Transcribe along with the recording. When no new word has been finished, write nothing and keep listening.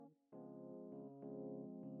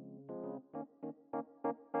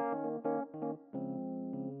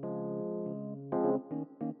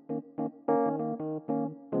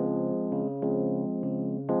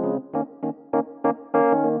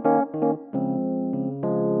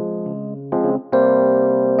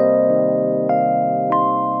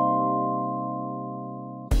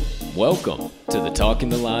Welcome to the Talking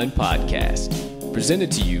the Line podcast,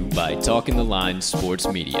 presented to you by Talking the Line Sports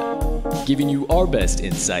Media, giving you our best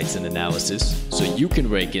insights and analysis so you can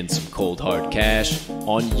rake in some cold hard cash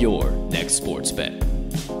on your next sports bet.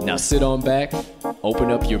 Now sit on back,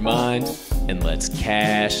 open up your mind, and let's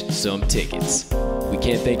cash some tickets. We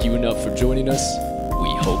can't thank you enough for joining us. We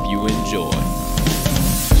hope you enjoy.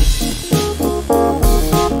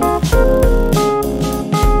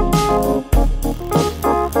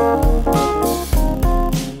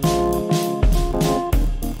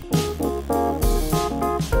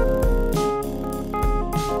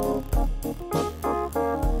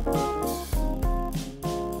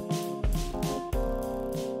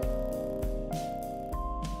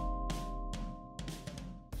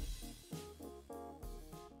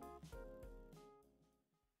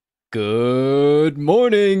 Good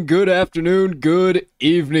morning, good afternoon, good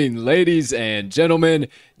evening, ladies and gentlemen,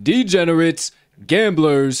 degenerates,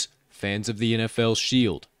 gamblers, fans of the NFL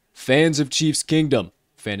Shield, fans of Chiefs Kingdom,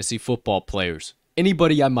 fantasy football players,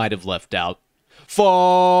 anybody I might have left out,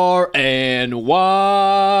 far and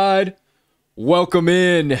wide. Welcome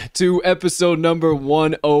in to episode number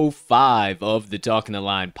 105 of the Talking the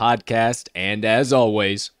Line podcast, and as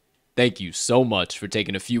always, thank you so much for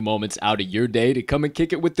taking a few moments out of your day to come and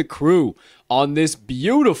kick it with the crew on this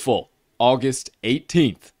beautiful August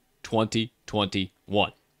 18th,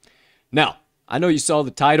 2021. Now, I know you saw the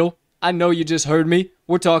title. I know you just heard me.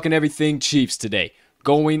 We're talking everything Chiefs today,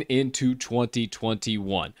 going into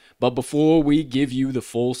 2021. But before we give you the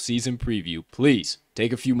full season preview, please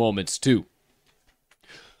take a few moments to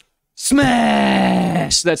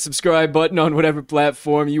smash that subscribe button on whatever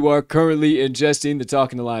platform you are currently ingesting the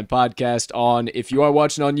Talking the Line podcast on. If you are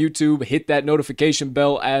watching on YouTube, hit that notification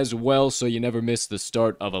bell as well so you never miss the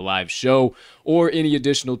start of a live show or any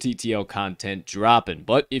additional TTL content dropping.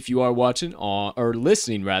 But if you are watching or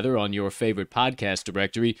listening rather on your favorite podcast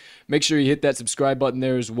directory, make sure you hit that subscribe button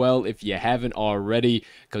there as well if you haven't already,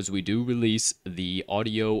 because we do release the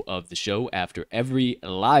audio of the show after every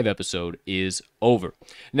live episode is over.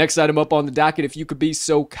 Next item up on the docket, if you could be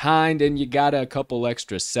so kind and you got a couple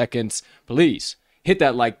extra seconds, please hit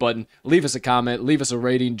that like button, leave us a comment, leave us a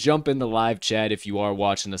rating, jump in the live chat if you are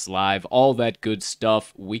watching us live, all that good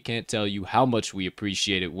stuff. We can't tell you how much we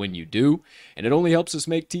appreciate it when you do, and it only helps us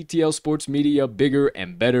make TTL Sports Media bigger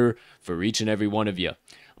and better for each and every one of you.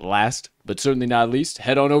 Last, but certainly not least,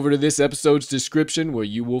 head on over to this episode's description where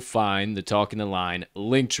you will find the Talking the Line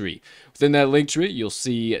link tree. Within that link tree, you'll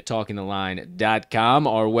see talkingtheline.com,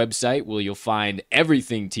 our website, where you'll find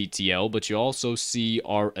everything TTL, but you'll also see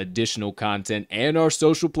our additional content and our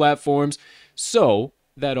social platforms. So,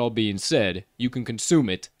 that all being said, you can consume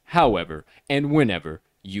it however and whenever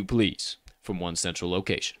you please from one central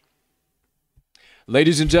location.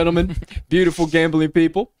 Ladies and gentlemen, beautiful gambling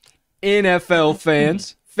people, NFL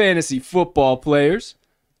fans, fantasy football players,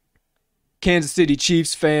 Kansas City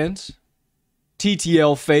Chiefs fans,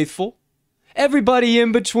 TTL faithful, everybody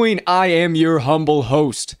in between, I am your humble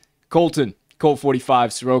host, Colton, Colt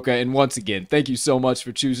 45 Soroka, and once again, thank you so much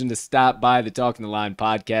for choosing to stop by the Talking the Line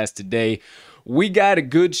podcast today. We got a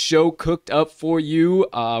good show cooked up for you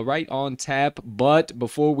right on tap, but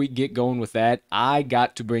before we get going with that, I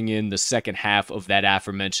got to bring in the second half of that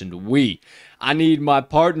aforementioned we. I need my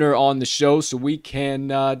partner on the show so we can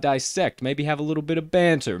dissect, maybe have a little bit of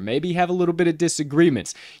banter, maybe have a little bit of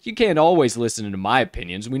disagreements. You can't always listen to my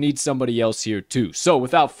opinions. We need somebody else here too. So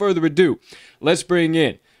without further ado, let's bring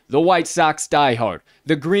in the White Sox diehard,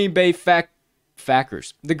 the Green Bay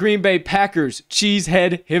the Green Bay Packers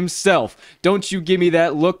cheesehead himself. Don't you give me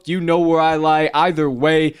that look, you know where I lie either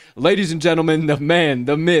way. Ladies and gentlemen, the man,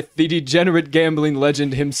 the myth, the degenerate gambling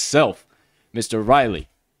legend himself, Mr. Riley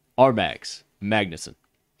Armax Magnuson.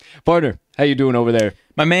 Partner, how you doing over there?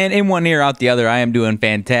 My man, in one ear, out the other, I am doing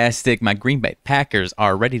fantastic. My Green Bay Packers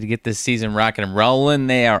are ready to get this season rocking and rolling.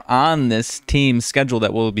 They are on this team schedule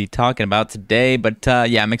that we'll be talking about today. But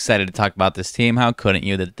yeah, I'm excited to talk about this team. How couldn't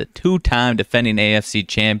you? The two-time defending AFC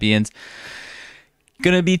champions.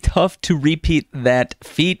 Going to be tough to repeat that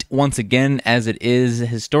feat once again, as it is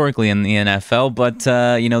historically in the NFL. But,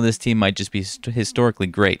 this team might just be historically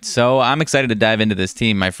great. So I'm excited to dive into this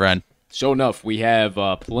team, my friend. Sure enough, we have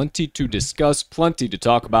plenty to discuss, plenty to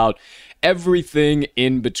talk about, everything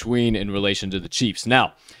in between in relation to the Chiefs.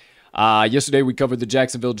 Now, yesterday we covered the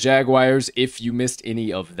Jacksonville Jaguars. If you missed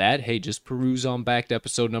any of that, hey, just peruse on back to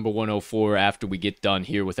episode number 104 after we get done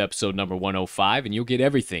here with episode number 105, and you'll get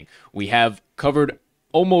everything. We have covered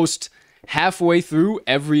almost halfway through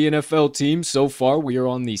every NFL team so far. We are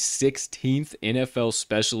on the 16th NFL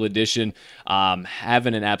Special Edition.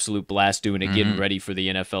 Having an absolute blast doing it, getting ready for the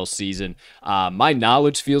NFL season. My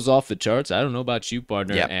knowledge feels off the charts. I don't know about you,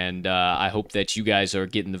 partner, and I hope that you guys are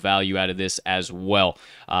getting the value out of this as well,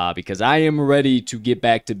 because I am ready to get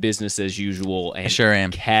back to business as usual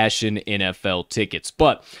and cash in NFL tickets.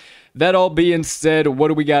 But that all being said, what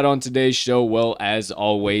do we got on today's show? Well, as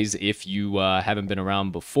always, if you haven't been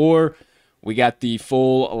around before, we got the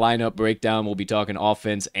full lineup breakdown. We'll be talking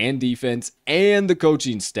offense and defense and the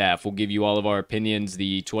coaching staff. We'll give you all of our opinions,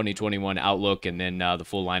 the 2021 outlook, and then the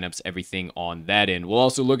full lineups, everything on that end. We'll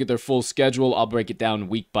also look at their full schedule. I'll break it down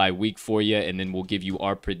week by week for you, and then we'll give you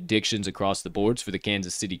our predictions across the boards for the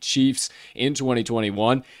Kansas City Chiefs in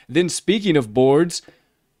 2021. Then speaking of boards,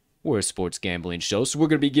 we're a sports gambling show, so we're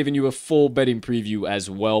going to be giving you a full betting preview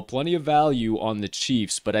as well. Plenty of value on the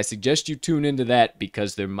Chiefs, but I suggest you tune into that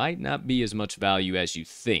because there might not be as much value as you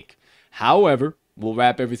think. However, we'll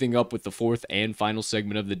wrap everything up with the fourth and final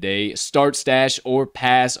segment of the day. Start, stash, or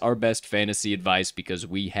pass our best fantasy advice, because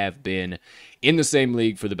we have been in the same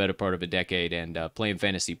league for the better part of a decade and playing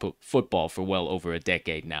fantasy football for well over a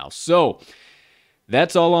decade now. So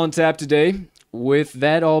that's all on tap today. With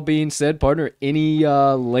that all being said, partner, any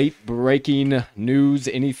late-breaking news,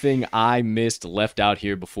 anything I missed, left out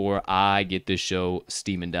here before I get this show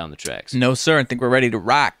steaming down the tracks? No, sir. I think we're ready to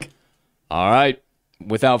rock. All right.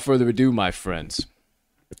 Without further ado, my friends,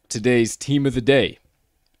 today's team of the day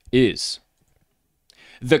is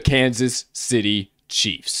the Kansas City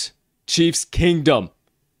Chiefs. Chiefs Kingdom.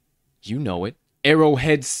 You know it.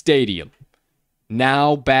 Arrowhead Stadium.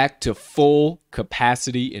 Now back to full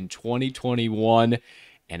capacity in 2021,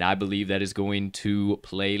 and I believe that is going to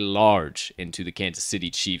play large into the Kansas City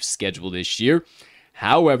Chiefs' schedule this year.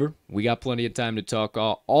 However, we got plenty of time to talk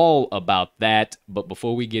all about that, but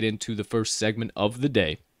before we get into the first segment of the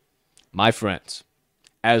day, my friends,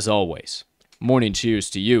 as always, morning cheers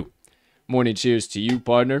to you. Morning cheers to you,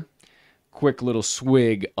 partner. Quick little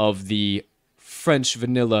swig of the French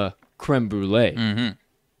vanilla creme brulee.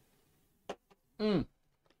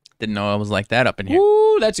 Didn't know I was like that up in here.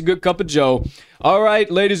 Ooh, that's a good cup of joe. All right,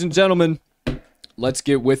 ladies and gentlemen, let's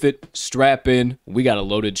get with it. Strap in. We got a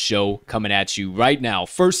loaded show coming at you right now.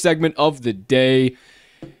 First segment of the day,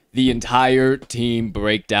 the entire team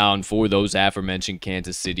breakdown for those aforementioned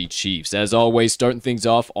Kansas City Chiefs. As always, starting things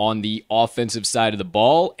off on the offensive side of the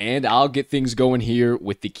ball, and I'll get things going here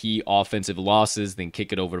with the key offensive losses, then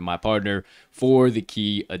kick it over to my partner for the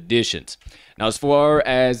key additions. Now, as far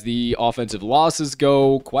as the offensive losses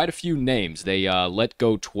go, quite a few names. They let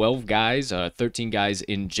go 12 guys, 13 guys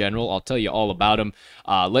in general. I'll tell you all about them.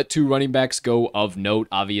 Let 2 running backs go of note.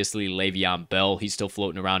 Obviously, Le'Veon Bell, he's still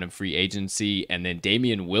floating around in free agency. And then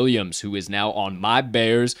Damian Williams, who is now on my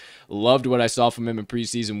Bears. Loved what I saw from him in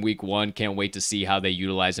preseason week 1. Can't wait to see how they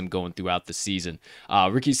utilize him going throughout the season.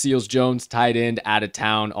 Ricky Seals-Jones, tight end, out of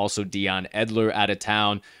town. Also, Dion Edler, out of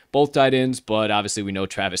town. Both tight ends, but obviously we know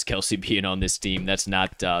Travis Kelce being on this team. That's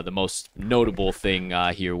not the most notable thing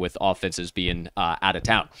here with offenses being out of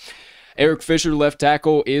town. Eric Fisher, left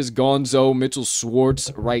tackle, is gonzo. Mitchell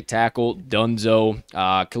Schwartz, right tackle, dunzo.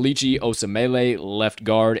 Kalichi Osemele, left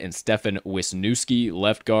guard, and Stefan Wisniewski,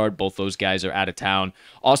 left guard. Both those guys are out of town.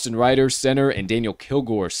 Austin Ryder, center, and Daniel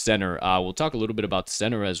Kilgore, center. We'll talk a little bit about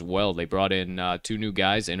center as well. They brought in 2 new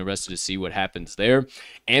guys. Interested to see what happens there.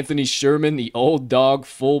 Anthony Sherman, the old dog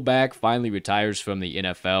fullback, finally retires from the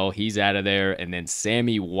NFL. He's out of there. And then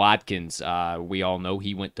Sammy Watkins, we all know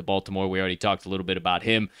he went to Baltimore. We already talked a little bit about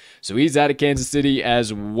him. So he's out of Kansas City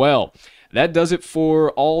as well. That does it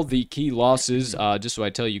for all the key losses. Just so I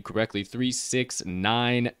tell you correctly, 3, 6,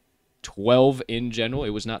 9, 12 in general. It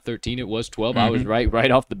was not 13, it was 12. I was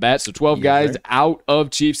right off the bat. So 12 guys out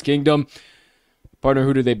of Chiefs Kingdom. Partner,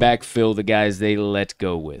 who do they backfill the guys they let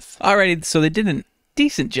go with? Alrighty, so they did a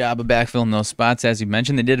decent job of backfilling those spots, as you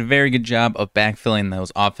mentioned. They did a very good job of backfilling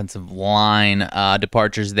those offensive line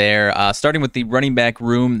departures there. Starting with the running back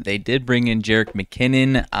room, they did bring in Jerick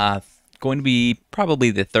McKinnon. Going to be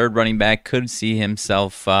probably the 3rd running back. Could see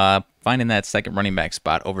himself finding that 2nd running back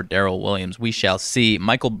spot over Darrell Williams. We shall see.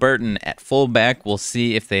 Michael Burton at fullback. We'll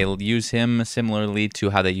see if they'll use him similarly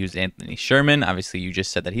to how they used Anthony Sherman. Obviously, you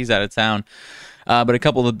just said that he's out of town. But a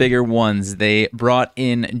couple of the bigger ones, they brought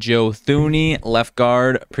in Joe Thuney, left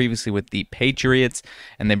guard, previously with the Patriots,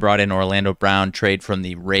 and they brought in Orlando Brown, trade from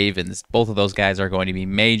the Ravens. Both of those guys are going to be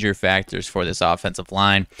major factors for this offensive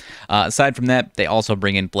line. Aside from that, they also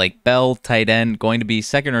bring in Blake Bell, tight end, going to be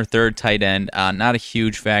second or third tight end. Not a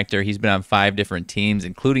huge factor. He's been on 5 different teams,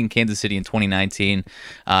 including Kansas City in 2019.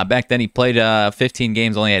 Back then, he played 15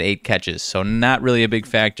 games, only had 8 catches, so not really a big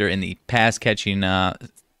factor in the pass catching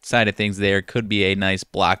side of things. There could be a nice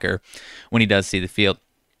blocker when he does see the field.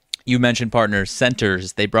 You mentioned partner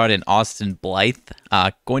centers. They brought in Austin Blythe,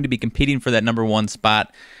 going to be competing for that number 1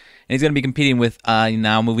 spot. And he's going to be competing with,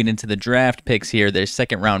 now moving into the draft picks here, their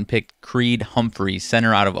second-round pick, Creed Humphrey,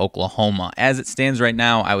 center out of Oklahoma. As it stands right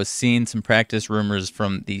now, I was seeing some practice rumors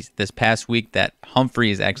from this past week that Humphrey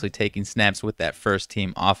is actually taking snaps with that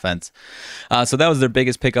first-team offense. So that was their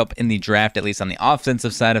biggest pickup in the draft, at least on the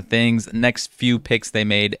offensive side of things. Next few picks they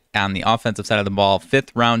made on the offensive side of the ball,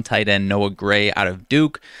 5th-round tight end Noah Gray out of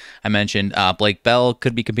Duke. I mentioned Blake Bell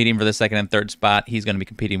could be competing for the second and third spot. He's going to be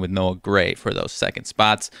competing with Noah Gray for those second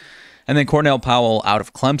spots. And then Cornell Powell out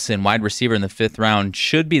of Clemson, wide receiver in the 5th round,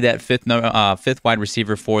 should be that fifth wide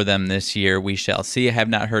receiver for them this year. We shall see. I have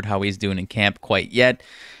not heard how he's doing in camp quite yet.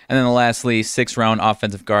 And then lastly, 6th-round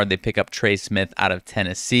offensive guard, they pick up Trey Smith out of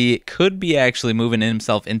Tennessee. Could be actually moving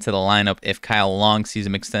himself into the lineup if Kyle Long sees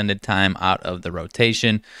him extended time out of the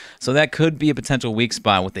rotation. So that could be a potential weak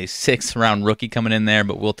spot with a 6th-round rookie coming in there,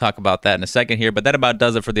 but we'll talk about that in a second here. But that about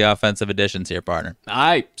does it for the offensive additions here, partner. All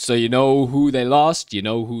right, so you know who they lost, you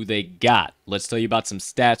know who they got. Let's tell you about some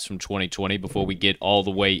stats from 2020 before we get all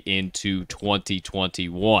the way into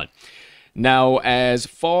 2021. Now, as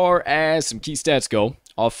far as some key stats go,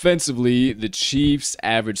 offensively, the Chiefs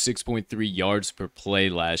averaged 6.3 yards per play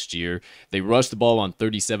last year. They rushed the ball on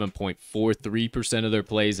 37.43% of their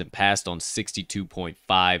plays and passed on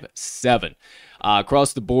 62.57%.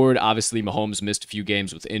 Across the board, obviously, Mahomes missed a few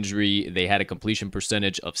games with injury. They had a completion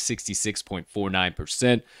percentage of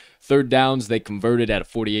 66.49%. Third downs, they converted at a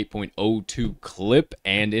 48.02 clip,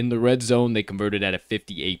 and in the red zone, they converted at a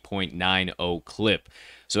 58.90 clip.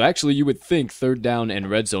 So actually, you would think third down and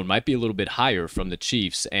red zone might be a little bit higher from the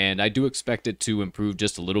Chiefs, and I do expect it to improve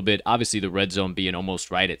just a little bit. Obviously, the red zone being almost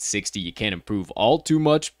right at 60, you can't improve all too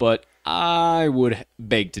much, but I would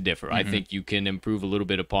beg to differ. I think you can improve a little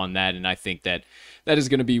bit upon that, and I think that is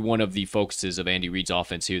going to be one of the focuses of Andy Reid's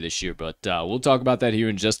offense here this year. But we'll talk about that here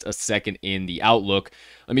in just a second in the outlook.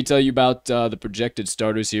 Let me tell you about the projected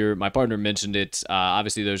starters here. My partner mentioned it.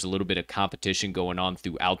 Obviously, there's a little bit of competition going on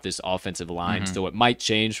throughout this offensive line, so it might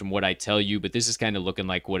change from what I tell you, but this is kind of looking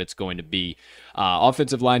like what it's going to be.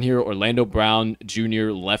 Offensive line here, Orlando Brown Jr.,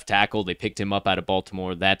 left tackle. They picked him up out of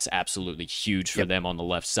Baltimore. That's absolutely huge for them on the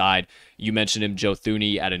left side. You mentioned him, Joe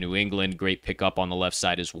Thuney out of New England. Great pickup on the left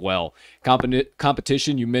side as well.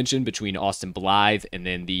 Competition you mentioned between Austin Blythe and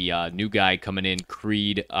then the new guy coming in,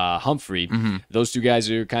 Creed Humphrey. Those two guys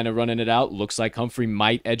are kind of running it out. Looks like Humphrey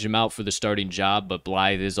might edge him out for the starting job, but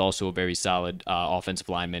Blythe is also a very solid offensive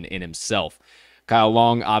lineman in himself. Kyle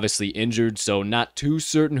Long obviously injured, so not too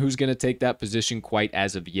certain who's going to take that position quite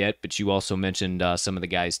as of yet, but you also mentioned some of the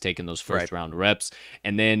guys taking those first-round reps.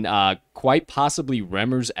 And then quite possibly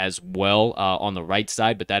Remmers as well on the right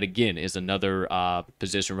side, but that, again, is another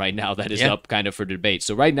position right now that is up kind of for debate.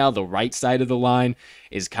 So right now, the right side of the line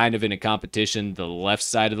is kind of in a competition. The left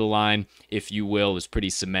side of the line, if you will, is pretty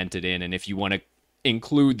cemented in, and if you want to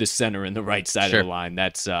include the center and the right side of the line,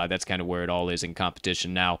 that's kind of where it all is in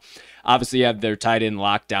competition now. Obviously, you have their tight end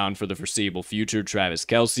locked down for the foreseeable future, Travis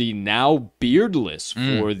Kelce, now beardless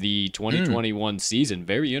for the 2021 season.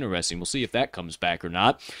 Very interesting. We'll see if that comes back or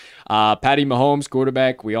not. Patty Mahomes,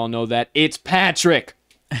 quarterback, we all know that. It's Patrick.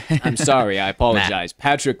 I'm sorry, I apologize.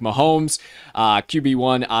 Patrick Mahomes,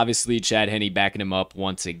 QB1, obviously Chad Henne backing him up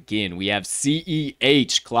once again. We have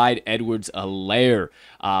CEH, Clyde Edwards-Helaire,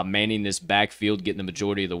 manning this backfield, getting the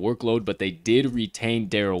majority of the workload, but they did retain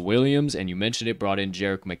Darrell Williams, and you mentioned it, brought in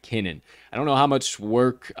Jerick McKinnon. I don't know how much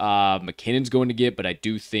work McKinnon's going to get, but I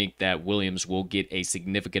do think that Williams will get a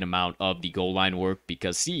significant amount of the goal line work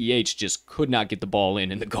because CEH just could not get the ball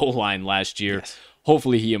in the goal line last year. Yes.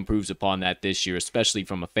 Hopefully he improves upon that this year, especially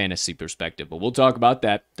from a fantasy perspective. But we'll talk about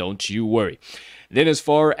that. Don't you worry. Then as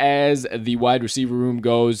far as the wide receiver room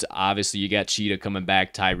goes, obviously you got Cheetah coming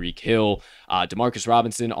back, Tyreek Hill. Demarcus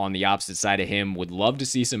Robinson on the opposite side of him. Would love to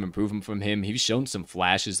see some improvement from him. He's shown some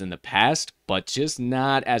flashes in the past, but just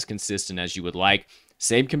not as consistent as you would like.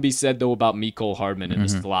 Same can be said, though, about Mecole Hardman in the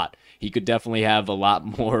slot. He could definitely have a lot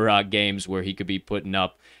more games where he could be putting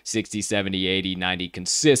up 60, 70, 80, 90,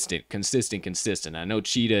 consistent. I know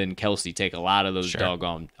Cheetah and Kelsey take a lot of those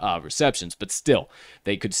doggone receptions, but still,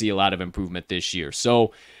 they could see a lot of improvement this year.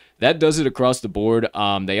 So that does it across the board.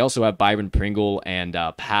 They also have Byron Pringle and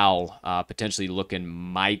Powell potentially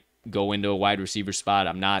might go into a wide receiver spot.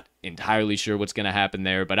 I'm not entirely sure what's going to happen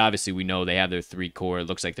there, but obviously we know they have their 3 core. It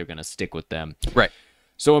looks like they're going to stick with them. Right.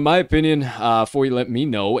 So in my opinion, before you let me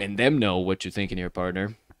know and them know what you're thinking here,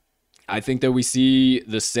 partner, I think that we see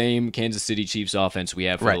the same Kansas City Chiefs offense we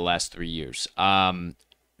have for the last 3 years.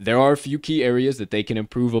 There are a few key areas that they can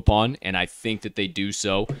improve upon, and I think that they do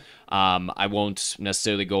so. I won't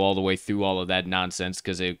necessarily go all the way through all of that nonsense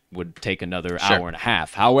because it would take another hour and a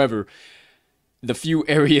half. However, the few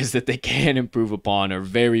areas that they can improve upon are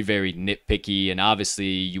very, very nitpicky, and obviously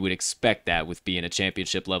you would expect that with being a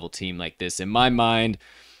championship-level team like this. In my mind,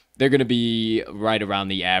 they're going to be right around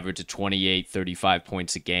the average of 28, 35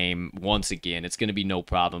 points a game. Once again, it's going to be no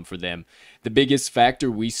problem for them. The biggest factor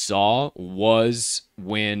we saw was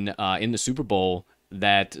when in the Super Bowl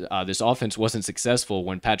that this offense wasn't successful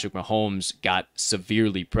when Patrick Mahomes got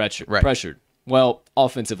severely pressured. Well,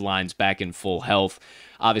 offensive line's back in full health.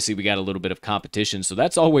 Obviously, we got a little bit of competition, so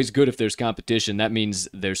that's always good if there's competition. That means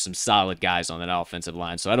there's some solid guys on that offensive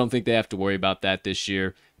line, so I don't think they have to worry about that this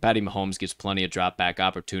year. Patty Mahomes gets plenty of drop-back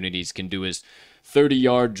opportunities, can do his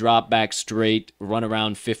 30-yard drop-back straight, run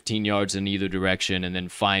around 15 yards in either direction, and then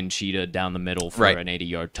find Cheetah down the middle for an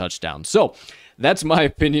 80-yard touchdown. So that's my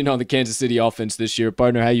opinion on the Kansas City offense this year.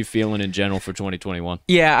 Partner, how you feeling in general for 2021?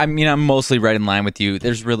 Yeah, I mean, I'm mostly right in line with you.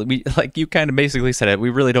 There's really, like you kind of basically said it, we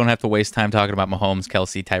really don't have to waste time talking about Mahomes,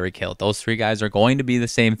 Kelsey, Tyreek Hill. Those 3 guys are going to be the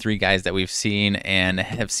same 3 guys that we've seen and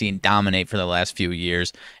have seen dominate for the last few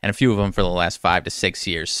years, and a few of them for the last 5 to 6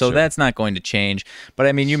 years. So that's not going to change. But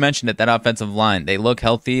I mean, you mentioned it, that offensive line, they look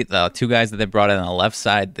healthy. The 2 guys that they brought in on the left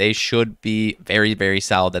side, they should be very, very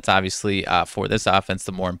solid. That's obviously for this offense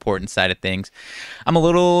the more important side of things. I'm a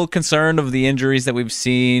little concerned of the injuries that we've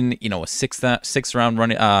seen. You know, a sixth round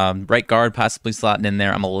running right guard possibly slotting in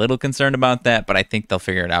there. I'm a little concerned about that, but I think they'll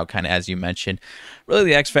figure it out, kind of as you mentioned. Really,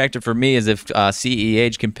 the X factor for me is if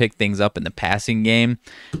CEH can pick things up in the passing game.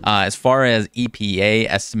 As far as EPA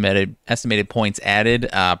estimated points added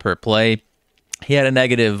per play, he had a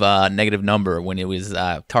negative number when it was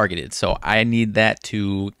targeted. So I need that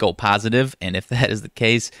to go positive, and if that is the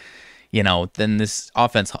case, you know, then this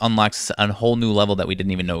offense unlocks a whole new level that we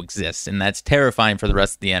didn't even know exists, and that's terrifying for the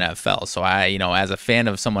rest of the NFL. So I, you know, as a fan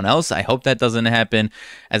of someone else, I hope that doesn't happen.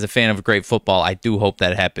 As a fan of great football, I do hope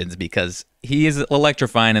that happens because he is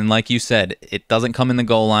electrifying, and like you said, it doesn't come in the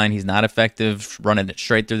goal line. He's not effective running it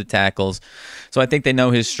straight through the tackles. So I think they know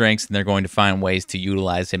his strengths, and they're going to find ways to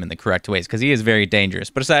utilize him in the correct ways because he is very dangerous.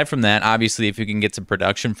 But aside from that, obviously, if you can get some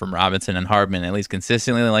production from Robinson and Hardman, at least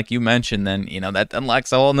consistently, like you mentioned, then you know that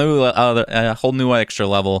unlocks a whole new extra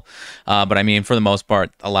level. But I mean, for the most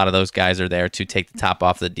part, a lot of those guys are there to take the top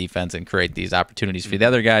off the defense and create these opportunities for the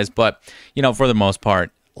other guys. But you know, for the most part,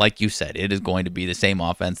 like you said, it is going to be the same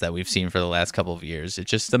offense that we've seen for the last couple of years. It's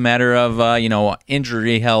just a matter of,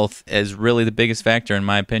 injury health is really the biggest factor in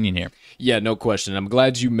my opinion here. Yeah, no question. I'm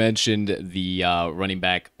glad you mentioned the running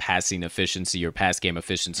back passing efficiency or pass game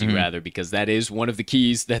efficiency, rather, because that is one of the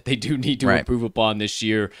keys that they do need to improve upon this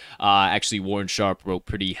year. Actually, Warren Sharp wrote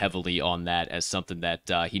pretty heavily on that as something that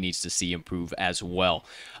he needs to see improve as well.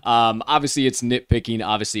 Obviously, it's nitpicking.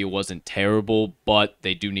 Obviously, it wasn't terrible, but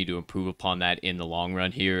they do need to improve upon that in the long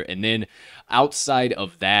run here. And then outside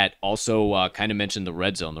of that, also kind of mentioned the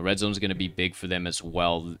red zone. The red zone is going to be big for them as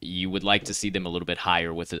well. You would like to see them a little bit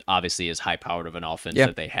higher with it, obviously as high-powered of an offense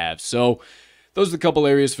that they have. So those are a couple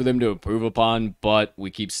areas for them to improve upon, but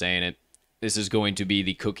we keep saying it. This is going to be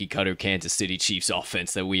the cookie-cutter Kansas City Chiefs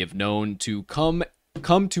offense that we have known to come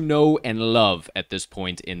to know and love at this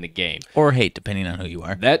point in the game. Or hate, depending on who you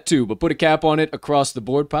are. That too, but put a cap on it across the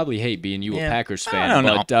board. Probably hate being you a Packers fan.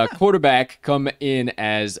 But quarterback come in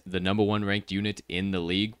as the #1 ranked unit in the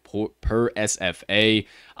league per SFA.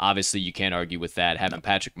 Obviously, you can't argue with that. Having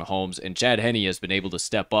Patrick Mahomes and Chad Henne has been able to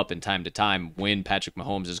step up in time to time when Patrick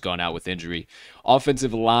Mahomes has gone out with injury.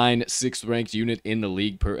 Offensive line, 6th ranked unit in the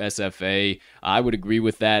league per SFA. I would agree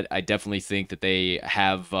with that. I definitely think that they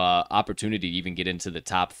have opportunity to even get into the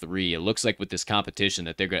top 3. It looks like with this competition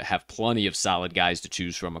that they're going to have plenty of solid guys to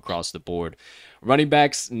choose from across the board. Running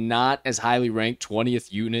backs, not as highly ranked,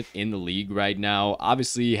 20th unit in the league right now.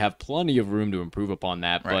 Obviously, have plenty of room to improve upon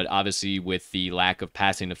that, but obviously with the lack of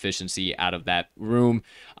passing efficiency out of that room,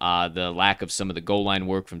 the lack of some of the goal line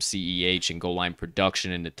work from CEH and goal line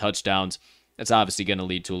production into touchdowns, That's obviously going to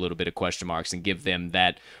lead to a little bit of question marks and give them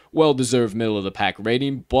that well-deserved middle-of-the-pack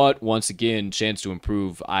rating. But once again, chance to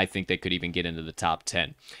improve. I think they could even get into the top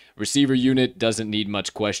 10. Receiver unit doesn't need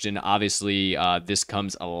much question. Obviously, this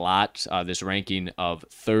comes a lot. This ranking of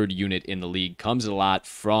third unit in the league comes a lot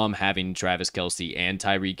from having Travis Kelce and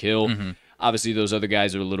Tyreek Hill. Obviously, those other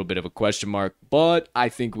guys are a little bit of a question mark, but I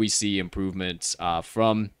think we see improvements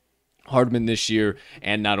from Hardman this year,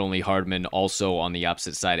 and not only Hardman, also on the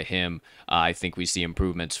opposite side of him, I think we see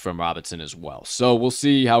improvements from Robinson as well. So we'll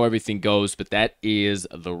see how everything goes, but that is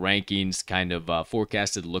the rankings kind of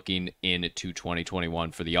forecasted looking into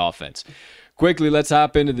 2021 for the offense. Quickly, let's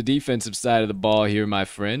hop into the defensive side of the ball here, my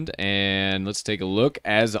friend, and let's take a look.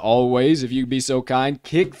 As always, if you'd be so kind,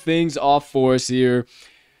 kick things off for us here.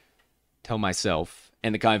 Tell myself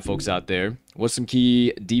and the kind folks out there, what's some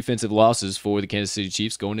key defensive losses for the Kansas City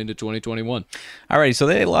Chiefs going into 2021? Alrighty, so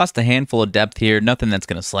they lost a handful of depth here. Nothing that's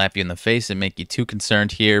going to slap you in the face and make you too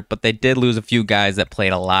concerned here, but they did lose a few guys that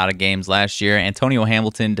played a lot of games last year. Antonio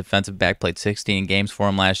Hamilton, defensive back, played 16 games for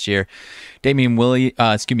him last year. Damian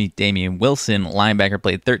Wilson, linebacker,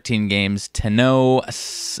 played 13 games. Tano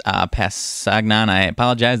Pasagnan, I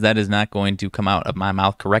apologize, that is not going to come out of my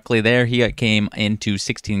mouth correctly there. He came into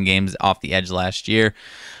 16 games off the edge last year.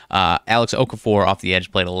 Alex Okafor off the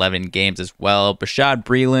edge played 11 games as well. Bashaud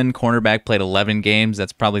Breeland, cornerback, played 11 games.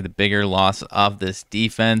 That's probably the bigger loss of this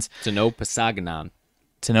defense. Tano Pasagnan.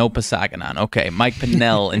 Okay. Mike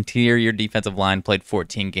Pennell, interior defensive line, played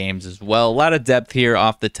 14 games as well. A lot of depth here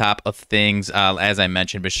off the top of things. As I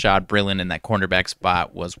mentioned, Bashaud Breeland in that cornerback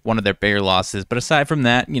spot was one of their bigger losses. But aside from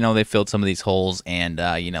that, they filled some of these holes. And,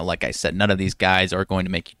 like I said, none of these guys are going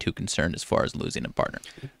to make you too concerned as far as losing a partner.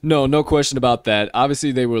 No question about that.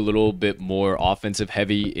 Obviously, they were a little bit more offensive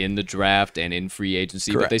heavy in the draft and in free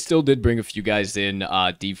agency. Correct. But they still did bring a few guys in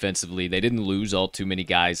defensively. They didn't lose all too many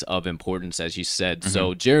guys of importance, as you said.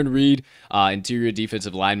 So Jaron Reed, interior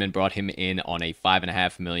defensive lineman, brought him in on a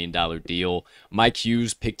 $5.5 million deal. Mike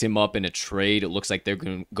Hughes picked him up in a trade. It looks like they're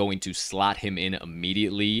going to slot him in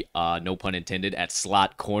immediately, no pun intended, at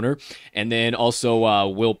slot corner. And then also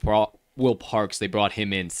Will Parks, they brought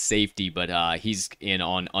him in safety, but he's in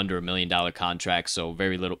on under $1 million contract, so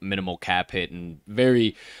very little minimal cap hit and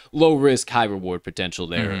very low risk, high reward potential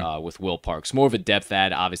there with Will Parks. More of a depth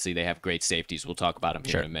add. Obviously, they have great safeties. We'll talk about them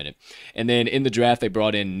here in a minute. And then in the draft, they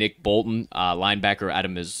brought in Nick Bolton, linebacker out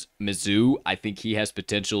of Mizzou. I think he has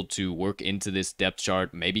potential to work into this depth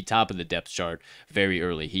chart, maybe top of the depth chart very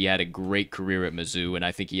early. He had a great career at Mizzou, and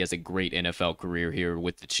I think he has a great NFL career here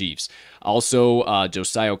with the Chiefs. Also,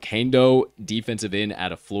 Josiah Kando, defensive end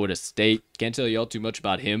out of Florida State. Can't tell you all too much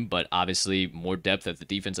about him, but obviously more depth at the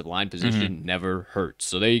defensive line position never hurts.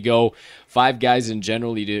 So there you go. 5 guys in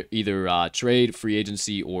general, either trade, free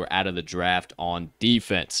agency, or out of the draft on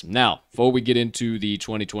defense. Now, before we get into the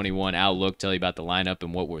 2021 outlook, tell you about the lineup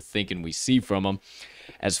and what we're thinking we see from them.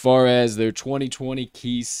 As far as their 2020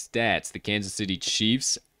 key stats, the Kansas City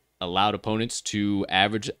Chiefs allowed opponents to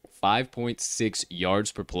average 5.6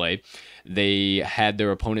 yards per play. They had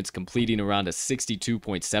their opponents completing around a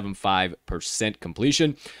 62.75%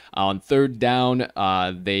 completion. On third down,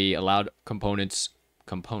 they allowed opponents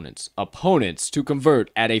to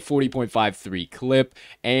convert at a 40.53 clip,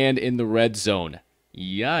 and in the red zone,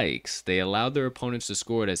 yikes, they allowed their opponents to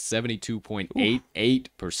score at a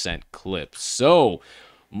 72.88% clip. So,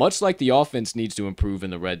 much like the offense needs to improve in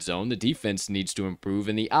the red zone, the defense needs to improve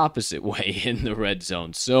in the opposite way in the red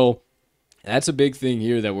zone. So that's a big thing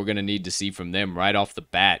here that we're going to need to see from them right off the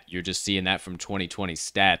bat. You're just seeing that from 2020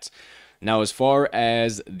 stats. Now, as far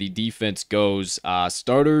as the defense goes,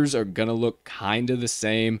 starters are going to look kind of the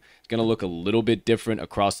same. It's going to look a little bit different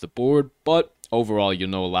across the board, but overall, you'll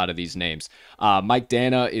know a lot of these names. Mike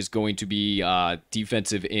Dana is going to be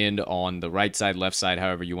defensive end on the right side, left side,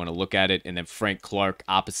 however you want to look at it. And then Frank Clark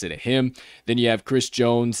opposite of him. Then you have Chris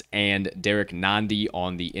Jones and Derek Nandi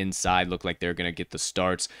on the inside. Look like they're going to get the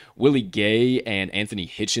starts. Willie Gay and Anthony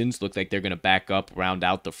Hitchens look like they're going to back up, round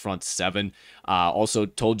out the front 7. Also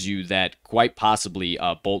told you that quite possibly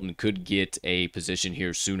Bolton could get a position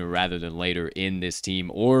here sooner rather than later in this team,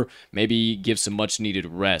 or maybe give some much needed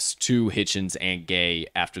rest to Hitchens and Gay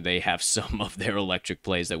after they have some of their electric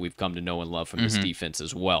plays that we've come to know and love from this defense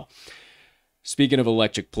as well. Speaking of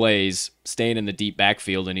electric plays, staying in the deep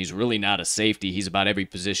backfield, and he's really not a safety. He's about every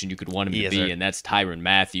position you could want him to be, and that's Tyrann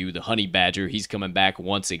Mathieu, the Honey Badger. He's coming back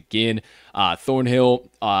once again.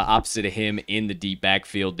 Thornhill opposite of him in the deep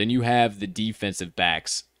backfield. Then you have the defensive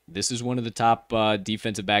backs. this is one of the top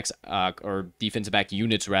defensive backs or defensive back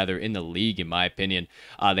units rather in the league, in my opinion.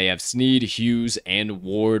 They have Snead, Hughes, and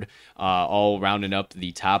Ward all rounding up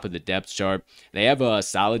the top of the depth chart. They have a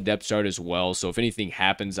solid depth chart as well, so if anything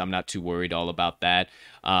happens, I'm not too worried all about that.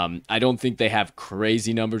 I don't think they have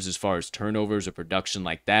crazy numbers as far as turnovers or production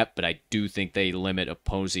like that, but I do think they limit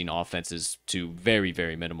opposing offenses to very,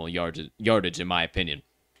 very minimal yardage in my opinion.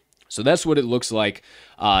 So that's what it looks like.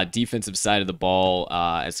 Defensive side of the ball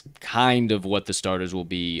as kind of what the starters will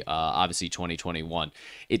be, obviously 2021.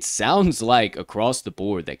 It sounds like across the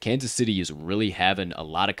board that Kansas City is really having a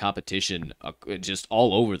lot of competition just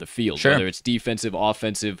all over the field, sure, whether it's defensive,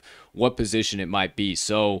 offensive, what position it might be.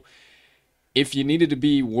 So if you needed to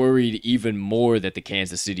be worried even more that the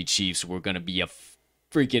Kansas City Chiefs were going to be a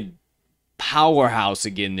freaking powerhouse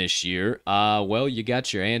again this year, well, you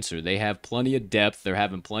got your answer. They have plenty of depth, they're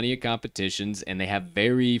having plenty of competitions, and they have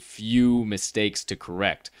very few mistakes to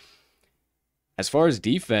correct. As far as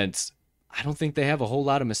defense, I don't think they have a whole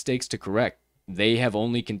lot of mistakes to correct. They have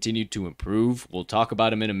only continued to improve. We'll talk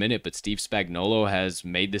about him in a minute, but Steve Spagnuolo has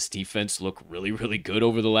made this defense look really, really good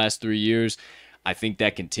over the last 3 years. I think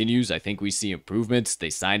that continues. I think we see improvements. They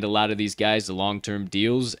signed a lot of these guys to long-term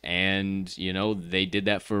deals, and, you know, they did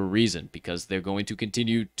that for a reason, because they're going to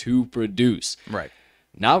continue to produce. Right.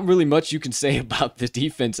 Not really much you can say about the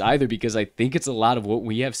defense either, because I think it's a lot of what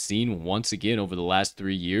we have seen once again over the last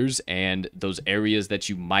 3 years, and those areas that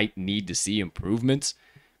you might need to see improvements,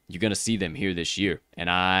 you're going to see them here this year. And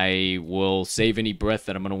I will save any breath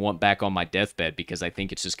that I'm going to want back on my deathbed, because I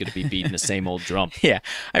think it's just going to be beating the same old drum. Yeah,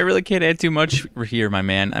 I really can't add too much here, my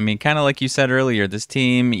man. I mean, kind of like you said earlier, this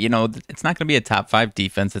team, you know, it's not going to be a top 5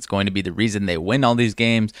 defense that's going to be the reason they win all these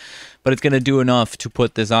games, but it's going to do enough to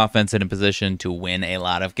put this offense in a position to win a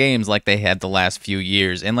lot of games like they had the last few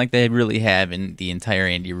years, and like they really have in the entire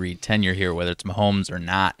Andy Reid tenure here, whether it's Mahomes or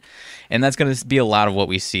not. And that's going to be a lot of what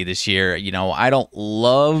we see this year. You know, I don't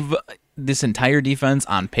love this entire defense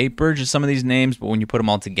on paper, just some of these names, but when you put them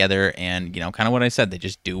all together and, you know, kind of what I said, they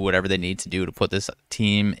just do whatever they need to do to put this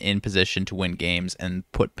team in position to win games and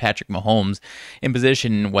put Patrick Mahomes in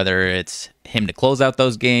position, whether it's him to close out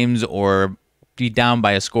those games or be down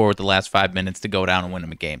by a score with the last 5 minutes to go down and win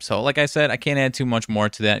them a game. So like I said, I can't add too much more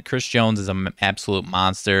to that. Chris Jones is an absolute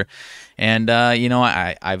monster. And, you know,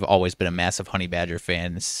 I've always been a massive Honey Badger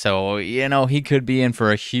fan. So, you know, he could be in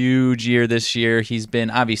for a huge year this year. He's been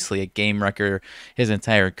obviously a game wrecker his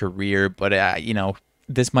entire career. But, you know,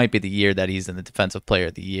 this might be the year that he's in the Defensive Player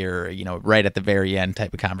of the Year, you know, right at the very end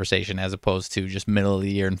type of conversation, as opposed to just middle of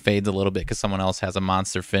the year and fades a little bit because someone else has a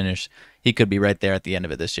monster finish. He could be right there at the end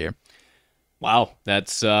of it this year. Wow,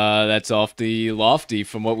 that's off the lofty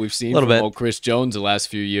from what we've seen from old Chris Jones the last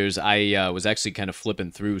few years. I was actually kind of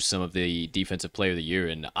flipping through some of the Defensive Player of the Year,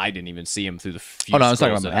 and I didn't even see him through the few. Oh no, I was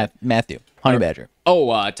talking about Matthew, Honey Badger. Oh,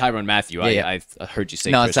 Tyrann Mathieu. Yeah. I heard you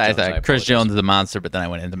say no, Chris Jones. Chris Jones is a monster, but then I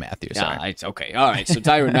went into Mathieu. Sorry. Yeah, it's okay. All right, so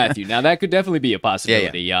Tyrann Mathieu. Now, that could definitely be a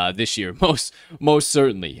possibility this year, most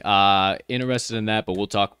certainly. Interested in that, but we'll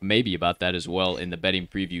talk maybe about that as well in the betting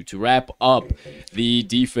preview. To wrap up the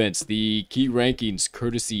defense, the key rankings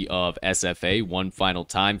courtesy of SFA one final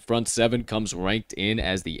time. Front seven comes ranked in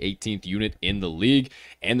as the 18th unit in the league,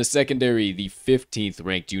 and the secondary, the 15th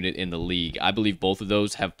ranked unit in the league. I believe both of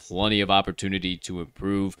those have plenty of opportunity to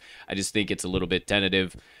improve. I just think it's a little bit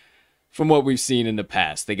tentative from what we've seen in the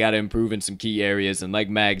past. They got to improve in some key areas, and like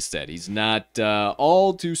Mag said, he's not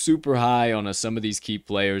all too super high on some of these key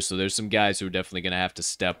players, so there's some guys who are definitely going to have to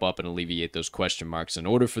step up and alleviate those question marks in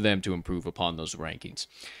order for them to improve upon those rankings.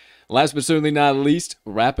 Last but certainly not least,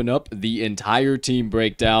 wrapping up the entire team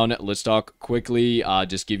breakdown, let's talk quickly,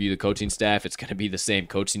 just give you the coaching staff. It's going to be the same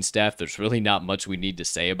coaching staff. There's really not much we need to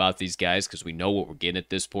say about these guys because we know what we're getting at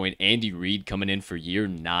this point. Andy Reid coming in for year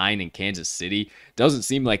 9 in Kansas City. Doesn't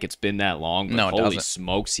seem like it's been that long, but holy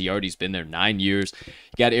smokes, he already's been there 9 years. You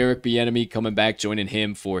got Eric Bieniemy coming back, joining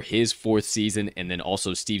him for his 4th season, and then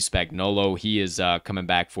also Steve Spagnuolo. He is coming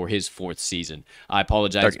back for his 4th season. I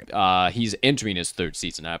apologize. He's entering his 3rd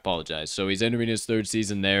season. I apologize. So he's entering his 3rd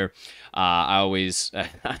season there. I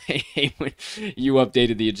hate when you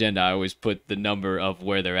updated the agenda. I always put the number of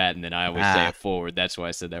where they're at, and then I always say it forward. That's why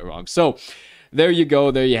I said that wrong. So there you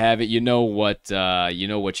go. There you have it. You know what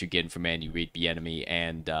you're getting from Andy Reid, Bieniemy,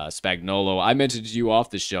 and Spagnuolo. I mentioned to you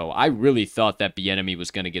off the show, I really thought that Bieniemy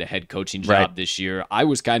was going to get a head coaching job this year. I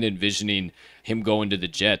was kind of envisioning him going to the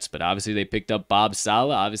Jets, but obviously they picked up Bob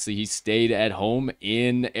Saleh. Obviously he stayed at home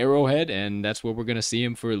in Arrowhead, and that's where we're going to see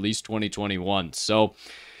him for at least 2021. So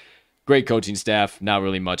great coaching staff. Not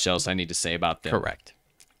really much else I need to say about them. Correct.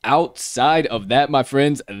 Outside of that, my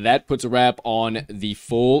friends, that puts a wrap on the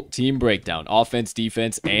full team breakdown. Offense,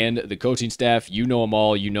 defense, and the coaching staff. You know them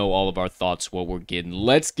all. You know all of our thoughts, what we're getting.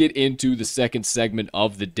 Let's get into the second segment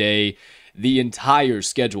of the day. The entire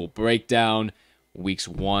schedule breakdown. Weeks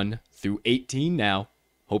 1 through 18 now.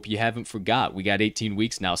 Hope you haven't forgot. We got 18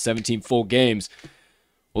 weeks now, 17 full games.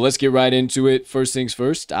 Well, let's get right into it. First things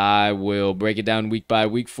first, I will break it down week by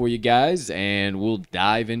week for you guys, and we'll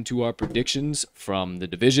dive into our predictions from the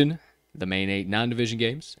division, the main 8 non-division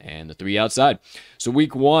games, and the 3 outside. So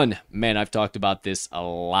week 1, man, I've talked about this a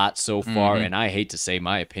lot so far, and I hate to say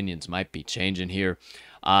my opinions might be changing here.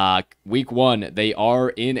 Week 1, they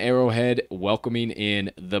are in Arrowhead welcoming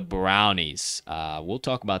in the Brownies. We'll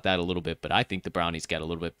talk about that a little bit, but I think the Brownies got a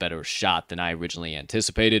little bit better shot than I originally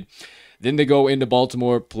anticipated. Then they go into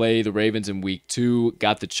Baltimore, play the Ravens in week 2,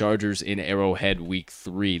 got the Chargers in Arrowhead week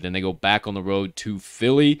 3. Then they go back on the road to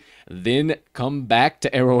Philly, then come back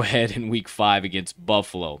to Arrowhead in week 5 against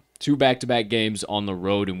Buffalo. 2 back-to-back games on the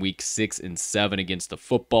road in week 6 and 7 against the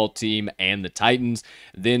football team and the Titans.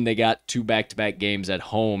 Then they got 2 back-to-back games at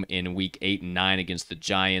home in week 8 and 9 against the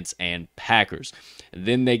Giants and Packers.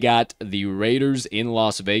 Then they got the Raiders in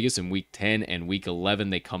Las Vegas in week 10 and week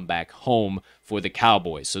 11. They come back home for the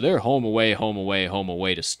Cowboys. So they're home away, home away, home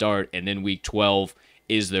away to start, and then week 12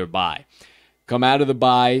 is their bye. Come out of the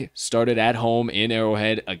bye, started at home in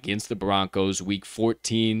Arrowhead against the Broncos. Week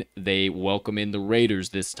 14, they welcome in the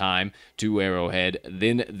Raiders this time to Arrowhead.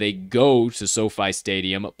 Then they go to SoFi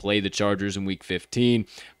Stadium, play the Chargers in week 15,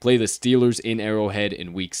 play the Steelers in Arrowhead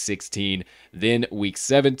in week 16. Then week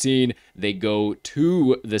 17, they go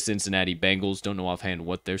to the Cincinnati Bengals. Don't know offhand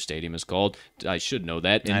what their stadium is called. I should know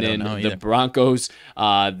that. And then the Broncos,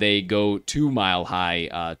 they go to Mile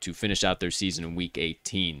High to finish out their season in week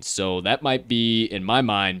 18. So that might be, in my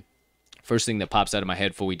mind, first thing that pops out of my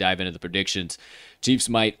head before we dive into the predictions. Chiefs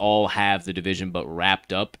might all have the division but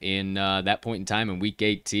wrapped up in that point in time in week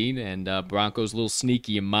 18, and Broncos a little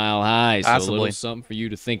sneaky in Mile High. So a little something for you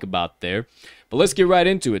to think about there. But let's get right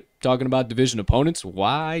into it. Talking about division opponents,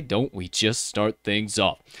 why don't we just start things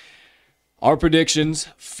off? Our predictions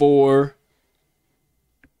for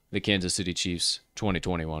the Kansas City Chiefs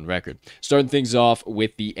 2021 record. Starting things off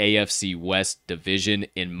with the AFC West division.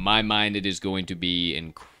 In my mind, it is going to be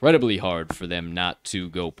incredibly hard for them not to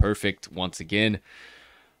go perfect once again,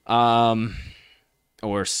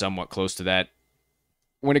 or somewhat close to that.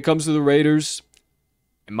 When it comes to the Raiders,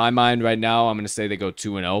 in my mind right now, I'm going to say they go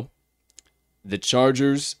 2-0. The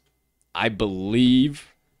Chargers, I believe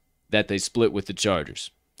that they split with the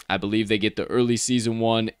Chargers. I believe they get the early season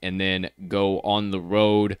one and then go on the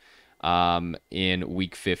road in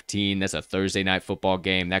week 15. That's a Thursday night football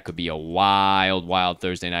game. That could be a wild, wild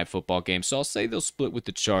Thursday night football game. So I'll say they'll split with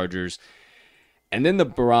the Chargers. And then the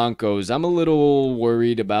Broncos. I'm a little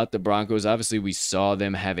worried about the Broncos. Obviously, we saw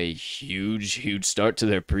them have a huge, huge start to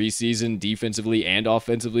their preseason defensively and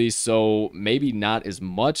offensively. So maybe not as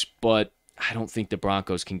much, but I don't think the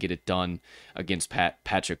Broncos can get it done against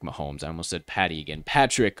Patrick Mahomes. I almost said Patty again.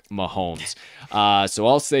 Patrick Mahomes. So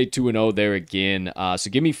I'll say 2-0 there again. So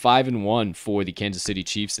give me 5-1 for the Kansas City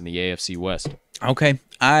Chiefs in the AFC West. Okay.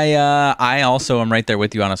 I also am right there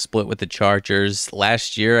with you on a split with the Chargers.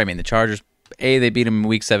 Last year, I mean, the Chargers, they beat them in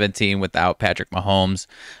week 17 without Patrick Mahomes.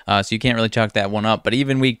 So you can't really chalk that one up. But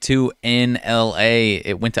even week 2 in LA,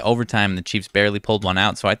 it went to overtime. The Chiefs barely pulled one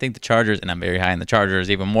out. So I think the Chargers, and I'm very high in the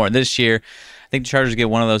Chargers even more this year, I think the Chargers get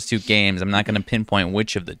one of those 2 games. I'm not going to pinpoint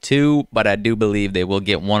which of the 2, but I do believe they will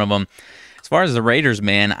get one of them. As far as the Raiders,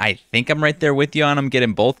 man, I think I'm right there with you on them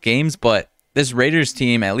getting both games, but this Raiders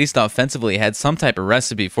team, at least offensively, had some type of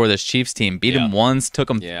recipe for this Chiefs team. Beat them once, took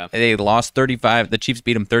them. They lost 35. The Chiefs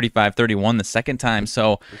beat them 35-31 the second time.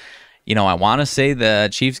 So, you know, I want to say the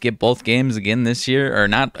Chiefs get both games again this year, or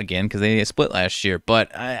not again because they split last year.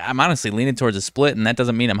 But I'm honestly leaning towards a split, and that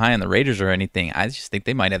doesn't mean I'm high on the Raiders or anything. I just think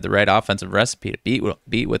they might have the right offensive recipe to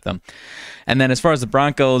beat with them. And then as far as the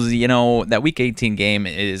Broncos, you know, that Week 18 game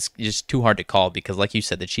is just too hard to call because, like you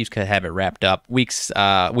said, the Chiefs could have it wrapped up. Week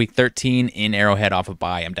 13 in Arrowhead off a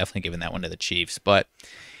bye, I'm definitely giving that one to the Chiefs. But,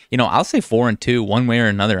 you know, I'll say 4-2 one way or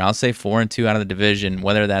another. I'll say 4-2 out of the division,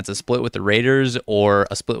 whether that's a split with the Raiders or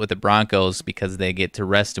a split with the Broncos because they get to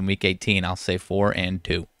rest in Week 18. I'll say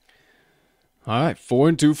 4-2. All right,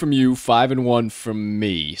 4-2 from you, 5-1 from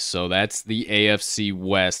me. So that's the AFC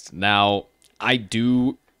West. Now, I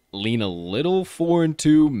do lean a little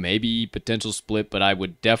 4-2, maybe potential split, but I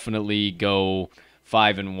would definitely go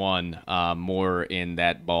 5-1, more in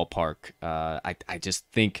that ballpark. I just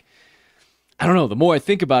think I don't know. The more I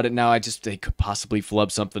think about it now, they could possibly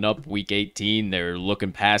flub something up week 18. They're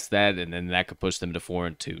looking past that, and then that could push them to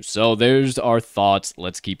 4-2. So there's our thoughts.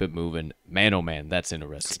 Let's keep it moving. Man, oh man, that's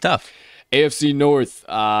interesting. It's tough. AFC North,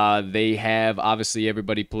 they have obviously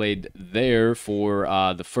everybody played there for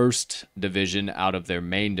the first division out of their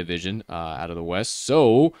main division out of the West.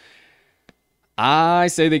 So I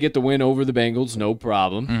say they get the win over the Bengals, no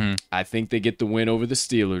problem. Mm-hmm. I think they get the win over the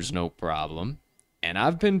Steelers, no problem. And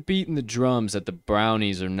I've been beating the drums that the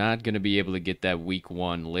Brownies are not going to be able to get that week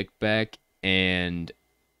 1 lick back, and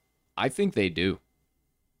I think they do.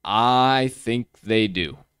 I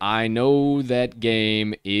know that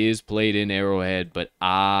game is played in Arrowhead, but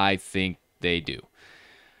I think they do.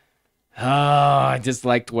 I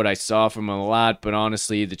disliked what I saw from them a lot, but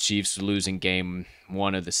honestly, the Chiefs losing game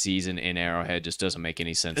 1 of the season in Arrowhead just doesn't make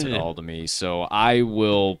any sense at all to me. So I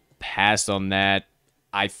will pass on that.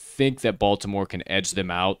 I think that Baltimore can edge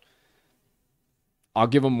them out. I'll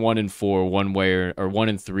give them 1-4 one way or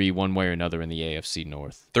 1-3 one way or another in the AFC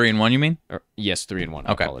North. 3-1, you mean? Yes, 3-1.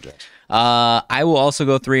 I apologize. I will also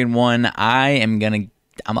go 3-1. I'm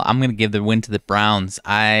gonna give the win to the Browns.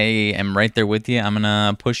 I am right there with you. I'm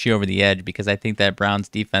gonna push you over the edge because I think that Browns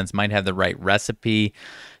defense might have the right recipe.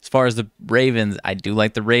 As far as the Ravens, I do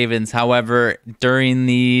like the Ravens. However, during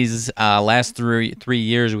these last 3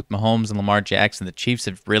 years with Mahomes and Lamar Jackson, the Chiefs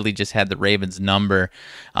have really just had the Ravens' number.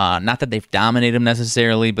 Not that they've dominated them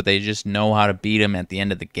necessarily, but they just know how to beat them at the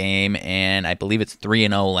end of the game. And I believe it's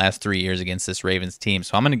 3-0 last 3 years against this Ravens team.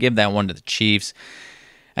 So I'm going to give that one to the Chiefs.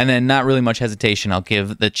 And then, not really much hesitation, I'll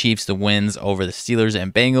give the Chiefs the wins over the Steelers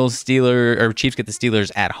and Bengals. Chiefs get the Steelers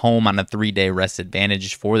at home on a 3-day rest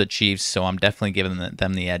advantage for the Chiefs, so I'm definitely giving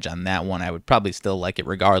them the edge on that one. I would probably still like it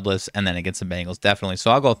regardless, and then against the Bengals, definitely. So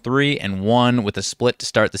I'll go 3-1 with a split to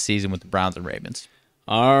start the season with the Browns and Ravens.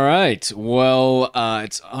 All right. Well,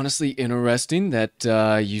 it's honestly interesting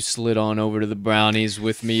that you slid on over to the Brownies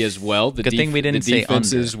with me as well. Good thing we didn't say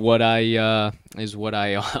defense under. is what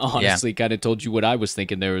I honestly kind of told you what I was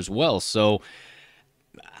thinking there as well. So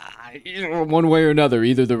one way or another,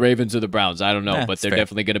 either the Ravens or the Browns, I don't know, but they're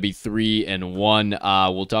definitely going to be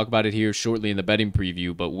 3-1. We'll talk about it here shortly in the betting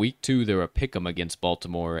preview. But week 2, they're a pick'em against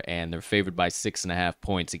Baltimore, and they're favored by 6.5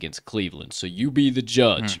 points against Cleveland. So you be the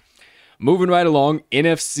judge. Moving right along,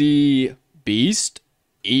 NFC Beast,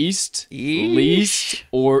 East, Least,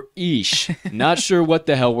 or Eesh. Not sure what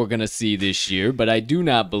the hell we're going to see this year, but I do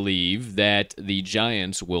not believe that the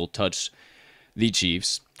Giants will touch the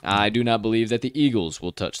Chiefs. I do not believe that the Eagles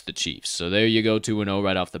will touch the Chiefs. So there you go, 2-0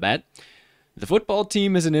 right off the bat. The football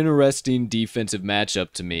team is an interesting defensive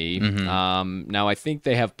matchup to me. Now, I think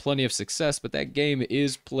they have plenty of success, but that game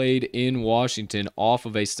is played in Washington off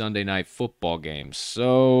of a Sunday night football game.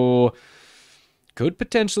 So could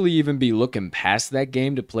potentially even be looking past that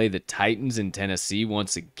game to play the Titans in Tennessee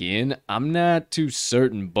once again. I'm not too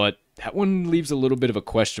certain, but that one leaves a little bit of a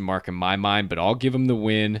question mark in my mind, but I'll give them the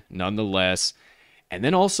win nonetheless. And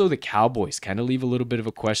then also the Cowboys kind of leave a little bit of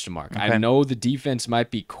a question mark. Okay. I know the defense might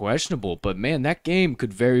be questionable, but man, that game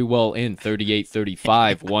could very well end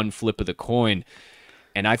 38-35, one flip of the coin.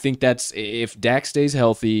 And I think that's, if Dak stays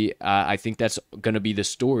healthy, I think that's going to be the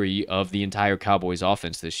story of the entire Cowboys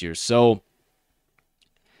offense this year. So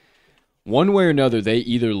one way or another, they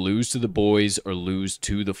either lose to the boys or lose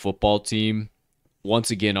to the football team. Once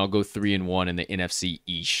again, I'll go 3-1 in the NFC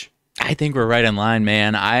East. I think we're right in line,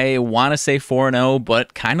 man. I want to say 4-0,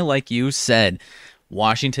 but kind of like you said,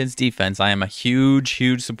 Washington's defense, I am a huge,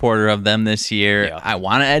 huge supporter of them this year. Yeah. I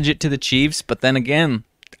want to edge it to the Chiefs, but then again,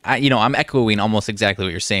 I'm echoing almost exactly what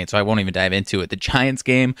you're saying, so I won't even dive into it. The Giants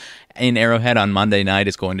game in Arrowhead on Monday night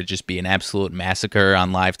is going to just be an absolute massacre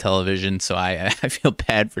on live television, so I feel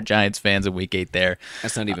bad for Giants fans in Week 8 there.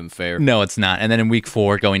 That's not even fair. No, it's not. And then in Week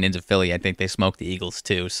 4, going into Philly, I think they smoked the Eagles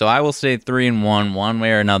too. So I will say 3-1, one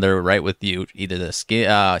way or another, right with you. Either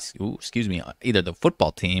either the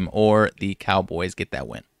football team or the Cowboys get that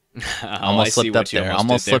win. Almost slipped up there.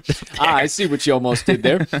 I see what you almost did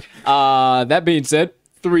there. That being said,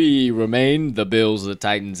 3 remain, the Bills, the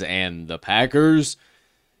Titans, and the Packers.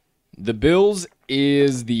 The Bills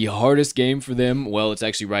is the hardest game for them. Well, it's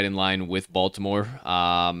actually right in line with Baltimore.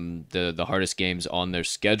 The hardest games on their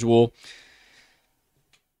schedule.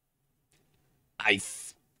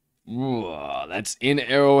 That's in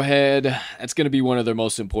Arrowhead. That's going to be one of their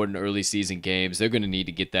most important early season games. They're going to need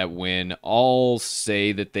to get that win. I'll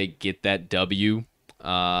say that they get that W.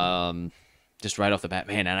 Just right off the bat,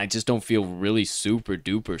 man, and I just don't feel really super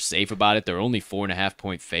duper safe about it. They're only 4.5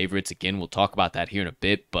 point favorites. Again, we'll talk about that here in a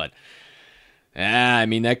bit, but I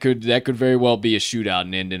mean that could very well be a shootout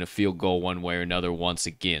and end in a field goal one way or another once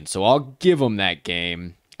again. So I'll give them that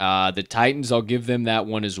game. The Titans, I'll give them that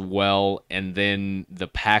one as well. And then the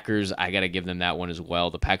Packers, I got to give them that one as well.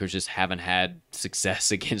 The Packers just haven't had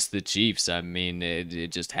success against the Chiefs. I mean, it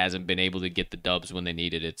just hasn't been able to get the dubs when they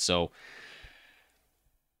needed it. So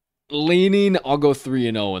leaning, I'll go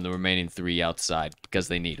 3-0 and the remaining 3 outside because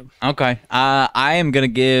they need them. Okay. I am going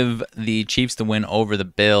to give the Chiefs the win over the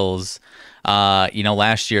Bills.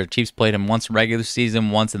 Last year, Chiefs played them once in regular season,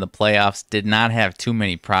 once in the playoffs. Did not have too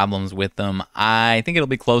many problems with them. I think it'll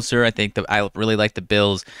be closer. I really like the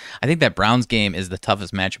Bills. I think that Browns game is the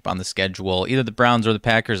toughest matchup on the schedule. Either the Browns or the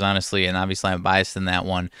Packers, honestly, and obviously I'm biased in that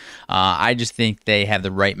one. I just think they have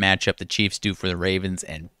the right matchup. The Chiefs do for the Ravens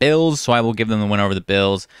and Bills, so I will give them the win over the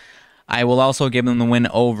Bills. I will also give them the win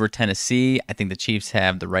over Tennessee. I think the Chiefs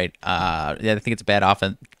have the right. I think it's a bad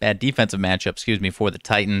defensive matchup. For the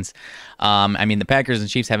Titans. The Packers and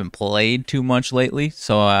Chiefs haven't played too much lately,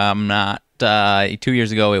 so I'm not. 2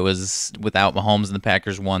 years ago, it was without Mahomes and the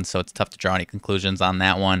Packers won, so it's tough to draw any conclusions on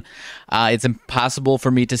that one. It's impossible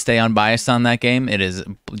for me to stay unbiased on that game. It is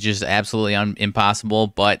just absolutely impossible.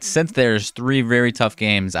 But since there's 3 very tough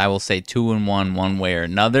games, I will say 2-1 one way or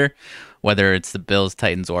another, whether it's the Bills,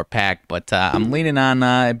 Titans, or Pack. But I'm leaning on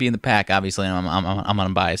it being the Pack. Obviously, I'm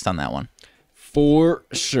unbiased on that one. For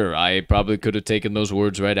sure. I probably could have taken those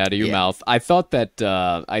words right out of your mouth. I thought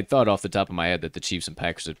off the top of my head that the Chiefs and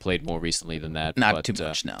Packers had played more recently than that. Not too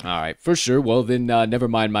much, no. All right, for sure. Well, then never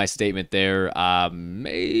mind my statement there.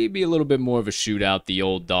 Maybe a little bit more of a shootout. The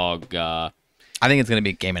old dog. I think it's going to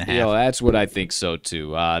be a game and a half. That's what I think so,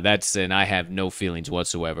 too. And I have no feelings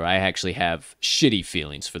whatsoever. I actually have shitty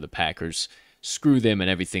feelings for the Packers. Screw them and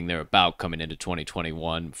everything they're about coming into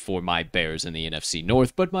 2021 for my Bears in the NFC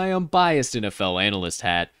North. But my unbiased NFL analyst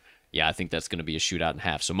hat, I think that's going to be a shootout and a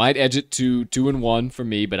half. So might edge it to 2-1 for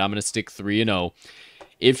me, but I'm going to stick 3-0.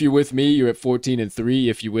 If you're with me, you're at 14-3.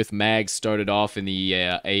 If you're with Mags, started off in the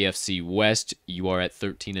AFC West, you are at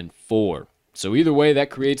 13-4. So either way,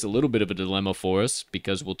 that creates a little bit of a dilemma for us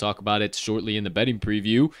because we'll talk about it shortly in the betting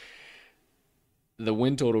preview. The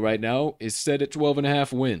win total right now is set at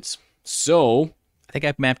 12.5 wins. So I think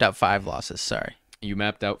I've mapped out 5 losses. Sorry, you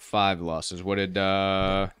mapped out 5 losses. What did 2,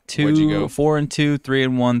 where'd you go? 4-2,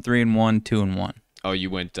 3-1, 3-1, 2-1. Oh, you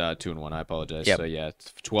went 2-1. I apologize. Yep. So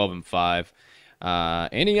it's 12-5.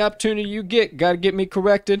 Any opportunity you get, got to get me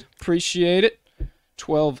corrected. Appreciate it.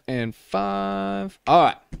 12-5. All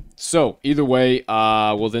right. So either way,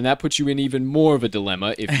 well then that puts you in even more of a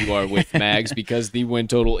dilemma if you are with Mags because the win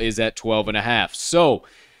total is at 12.5. So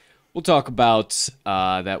we'll talk about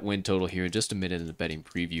that win total here in just a minute in the betting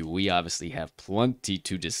preview. We obviously have plenty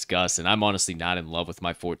to discuss, and I'm honestly not in love with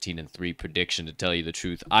my 14-3 prediction, to tell you the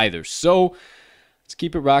truth, either. So let's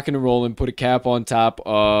keep it rocking and rolling, put a cap on top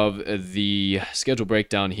of the schedule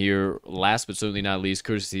breakdown here. Last but certainly not least,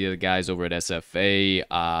 courtesy of the guys over at SFA,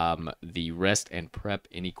 the rest and prep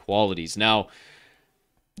inequalities. Now,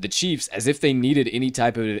 the Chiefs, as if they needed any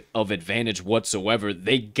type of advantage whatsoever,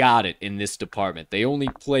 they got it in this department. They only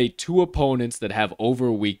play 2 opponents that have over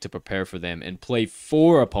a week to prepare for them and play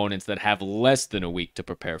 4 opponents that have less than a week to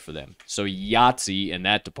prepare for them. So Yahtzee in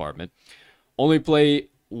that department. Only play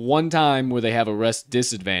 1 time where they have a rest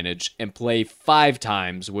disadvantage and play 5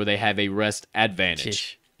 times where they have a rest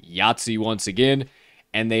advantage. Yahtzee once again,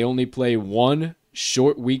 and they only play 1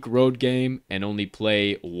 short week road game and only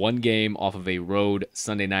play 1 game off of a road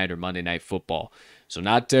Sunday night or Monday night football. So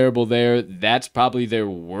not terrible there. That's probably their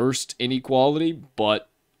worst inequality, but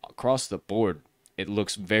across the board, it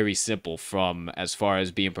looks very simple from as far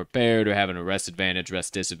as being prepared or having a rest advantage,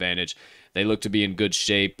 rest disadvantage. They look to be in good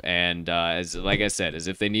shape, and like I said, as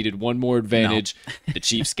if they needed 1 more advantage, the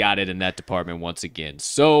Chiefs got it in that department once again.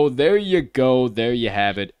 So there you go. There you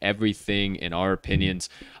have it. Everything in our opinions.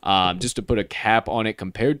 Just to put a cap on it,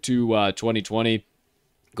 compared to 2020,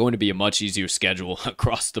 going to be a much easier schedule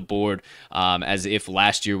across the board, as if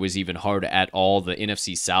last year was even hard at all. The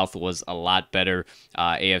NFC South was a lot better.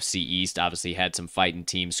 AFC East obviously had some fighting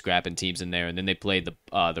teams, scrapping teams in there, and then they played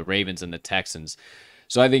the Ravens and the Texans.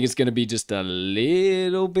 So I think it's going to be just a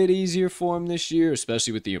little bit easier for them this year,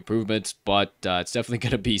 especially with the improvements, but it's definitely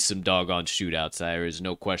going to be some doggone shootouts. There is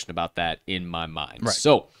no question about that in my mind. Right.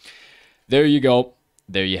 So there you go.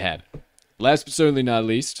 There you have it. Last but certainly not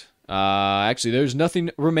least, actually, there's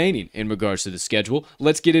nothing remaining in regards to the schedule.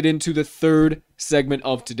 Let's get it into the 3rd segment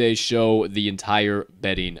of today's show, the entire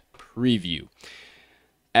betting preview.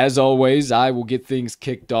 As always, I will get things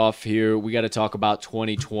kicked off here. We got to talk about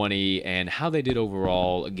 2020 and how they did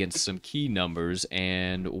overall against some key numbers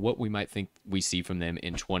and what we might think we see from them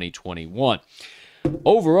in 2021.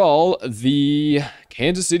 Overall, the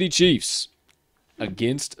Kansas City Chiefs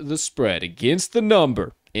against the spread, against the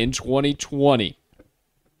number in 2020,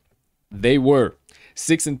 They were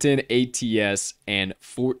 6-10 ATS and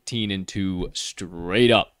 14-2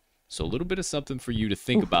 straight up. So a little bit of something for you to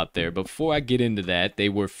think about there. But before I get into that, they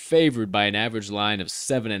were favored by an average line of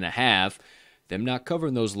 7.5. Them not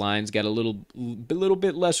covering those lines got a little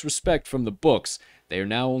bit less respect from the books. They are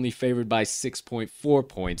now only favored by 6.4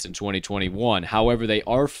 points in 2021. However, they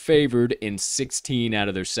are favored in 16 out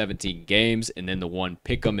of their 17 games, and then the one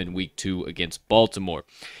pick'em in week 2 against Baltimore.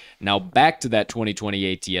 Now back to that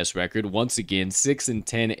 2020 ATS record. Once again,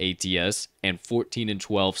 6-10 ATS and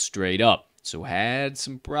 14-12 straight up. So had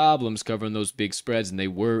some problems covering those big spreads, and they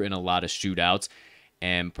were in a lot of shootouts.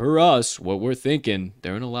 And per us, what we're thinking,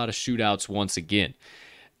 they're in a lot of shootouts once again.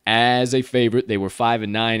 As a favorite, they were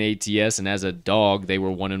 5-9 ATS, and as a dog, they were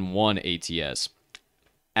 1-1 ATS.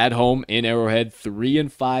 At home in Arrowhead,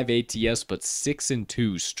 3-5 ATS, but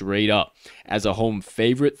 6-2 straight up. As a home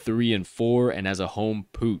favorite, 3-4, and as a home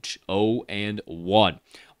pooch, 0-1.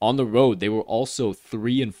 On the road, they were also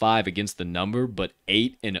 3-5 against the number, but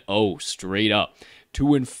 8-0 straight up.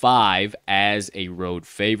 2-5 as a road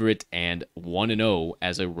favorite, and 1-0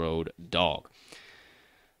 as a road dog.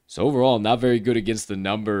 So overall, not very good against the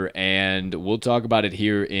number, and we'll talk about it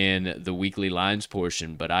here in the weekly lines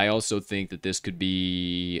portion, but I also think that this could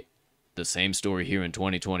be the same story here in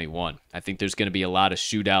 2021. I think there's going to be a lot of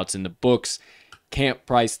shootouts in the books. Can't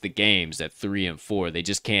price the games at 3-4. They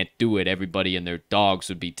just can't do it. Everybody and their dogs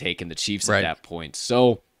would be taking the Chiefs at that point.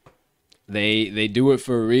 So they do it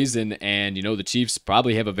for a reason, and the Chiefs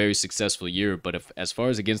probably have a very successful year, but as far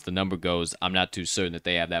as against the number goes, I'm not too certain that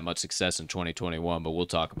they have that much success in 2021, but we'll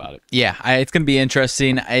talk about it. Yeah, it's going to be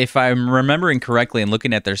interesting. If I'm remembering correctly and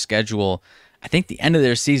looking at their schedule, I think the end of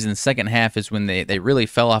their season, second half, is when they really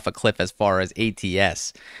fell off a cliff as far as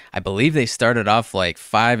ATS. I believe they started off like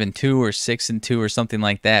 5-2 or 6-2 or something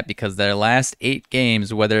like that, because their last 8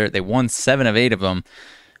 games, whether they won 7 of 8 of them,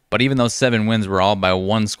 but even those 7 wins were all by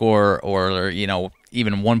 1 score or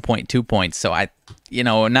even 1.2 points. So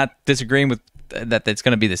not disagreeing with that it's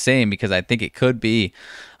going to be the same, because I think it could be.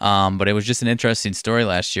 But it was just an interesting story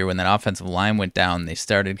last year when that offensive line went down. They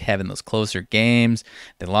started having those closer games.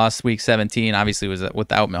 They lost week 17. Obviously, it was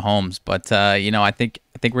without Mahomes. But I think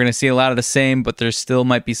we're going to see a lot of the same. But there still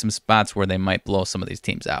might be some spots where they might blow some of these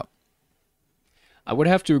teams out. I would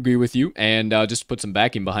have to agree with you, and just to put some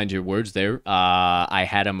backing behind your words there, I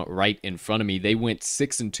had them right in front of me. They went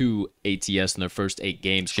 6-2 ATS in their first 8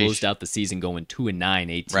 games, closed out the season going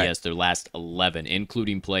 2-9 ATS their last 11,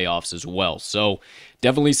 including playoffs as well. So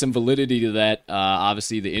definitely some validity to that.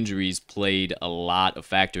 Obviously, the injuries played a lot of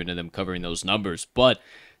factor into them covering those numbers, but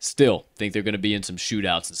still think they're going to be in some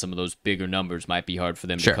shootouts, and some of those bigger numbers might be hard for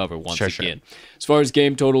them to cover once again. As far as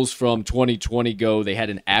game totals from 2020 go, they had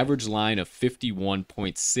an average line of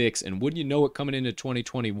 51.6, and wouldn't you know it, coming into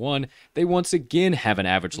 2021, they once again have an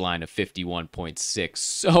average line of 51.6.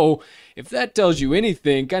 So if that tells you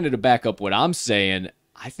anything, kind of to back up what I'm saying,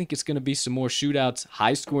 I think it's going to be some more shootouts,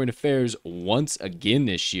 high-scoring affairs once again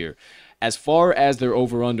this year. As far as their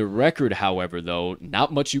over-under record, however, though,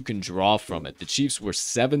 not much you can draw from it. The Chiefs were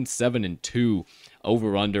 7-7-2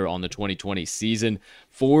 over-under on the 2020 season,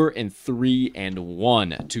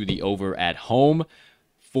 4-3-1 to the over at home,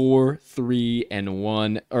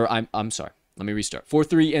 4-3-1, or I'm sorry. Let me restart.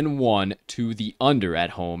 4-3-1 to the under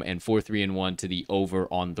at home, and 4-3-1 to the over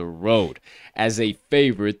on the road. As a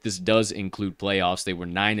favorite, this does include playoffs. They were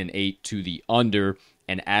 9-8 to the under,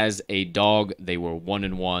 and as a dog, they were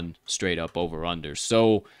 1-1 straight up over under.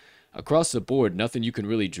 So across the board, nothing you can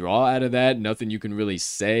really draw out of that, nothing you can really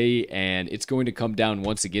say, and it's going to come down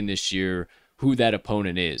once again this year who that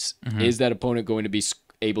opponent is. Mm-hmm. Is that opponent going to be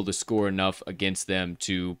able to score enough against them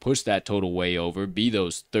to push that total way over, be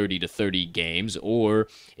those 30-30 games, or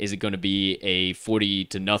is it going to be a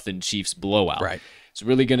 40-0 Chiefs blowout? Right. It's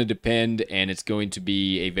really going to depend, and it's going to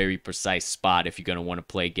be a very precise spot if you're going to want to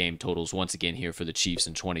play game totals once again here for the Chiefs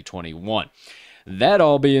in 2021. That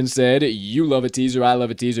all being said, you love a teaser, I love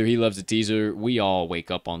a teaser, he loves a teaser. We all wake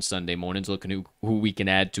up on Sunday mornings looking who we can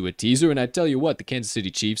add to a teaser, and I tell you what, the Kansas City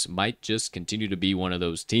Chiefs might just continue to be one of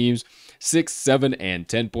those teams. 6, 7, and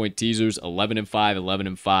 10-point teasers, 11-5,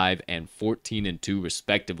 11-5, and 14-2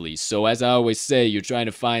 respectively. So as I always say, you're trying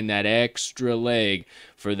to find that extra leg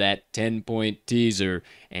for that 10-point teaser,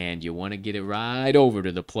 and you want to get it right over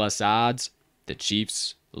to the plus odds. The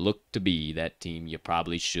Chiefs look to be that team you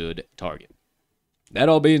probably should target. That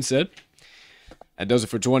all being said, that does it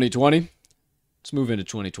for 2020. Let's move into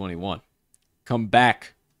 2021. Come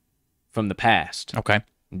back from the past. Okay.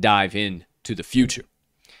 Dive into the future.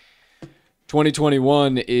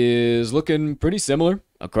 2021 is looking pretty similar.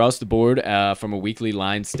 across the board from a weekly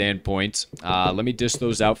line standpoint. Let me dish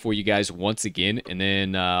those out for you guys once again, and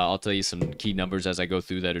then I'll tell you some key numbers as I go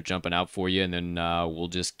through that are jumping out for you, and then we'll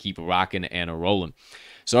just keep rocking and rolling.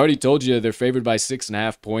 So I already told you they're favored by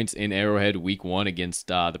 6.5 points in Arrowhead week 1 against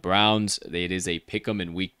the Browns. It is a pick'em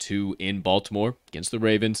in week 2 in Baltimore against the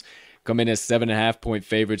Ravens. Come in as 7.5-point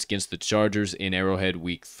favorites against the Chargers in Arrowhead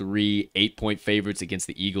week 3, 8-point favorites against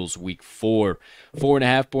the Eagles week 4,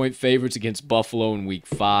 4.5-point favorites against Buffalo in week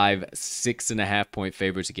 5, 6.5-point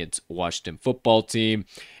favorites against Washington football team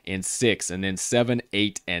in 6, and then 7,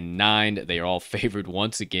 8, and 9. They are all favored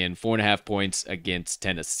once again. 4.5 points against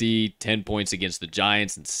Tennessee, 10 points against the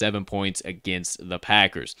Giants, and 7 points against the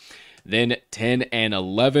Packers. Then 10 and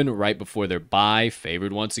 11 right before their bye,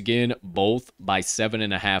 favored once again, both by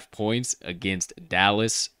 7.5 points against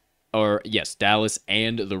Dallas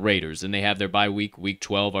and the Raiders. And they have their bye week, week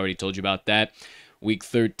 12, already told you about that. Week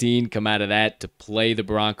 13, come out of that to play the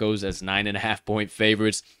Broncos as 9.5-point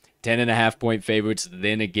favorites, 10.5-point favorites,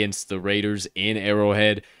 then against the Raiders in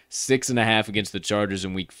Arrowhead, 6.5 against the Chargers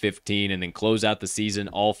in week 15, and then close out the season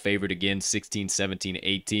all favored again, 16, 17,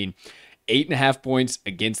 18. 8.5 points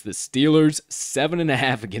against the Steelers,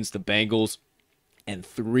 7.5 against the Bengals, and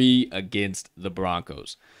 3 against the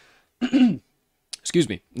Broncos. Excuse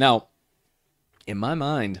me. Now, in my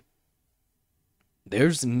mind,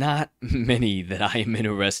 there's not many that I am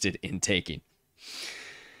interested in taking.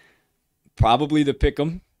 Probably the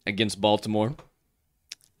pick'em against Baltimore.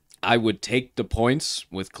 I would take the points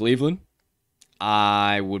with Cleveland.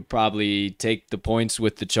 I would probably take the points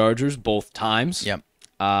with the Chargers both times. Yep.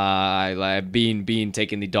 Being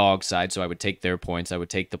taking the dog side, so I would take their points. I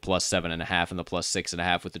would take the plus 7.5 and the plus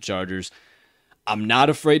 6.5 with the Chargers. I'm not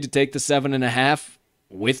afraid to take the 7.5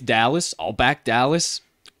 with Dallas. I'll back Dallas.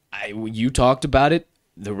 You talked about it.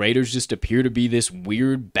 The Raiders just appear to be this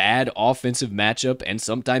weird, bad offensive matchup and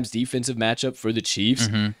sometimes defensive matchup for the Chiefs.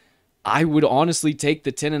 Mm-hmm. I would honestly take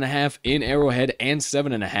the 10.5 in Arrowhead and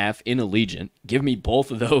 7.5 in Allegiant. Give me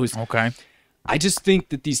both of those. Okay. I just think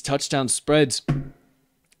that these touchdown spreads,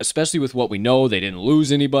 especially with what we know, they didn't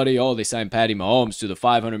lose anybody. Oh, they signed Patty Mahomes to the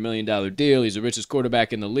 $500 million deal. He's the richest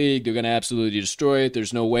quarterback in the league. They're going to absolutely destroy it.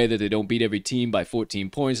 There's no way that they don't beat every team by 14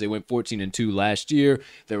 points. They went 14-2 last year.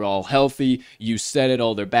 They're all healthy. You said it.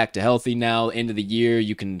 Oh, they're back to healthy now. End of the year,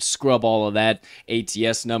 you can scrub all of that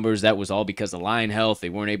ATS numbers. That was all because of line health. They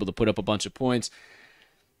weren't able to put up a bunch of points.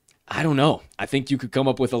 I don't know. I think you could come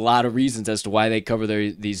up with a lot of reasons as to why they cover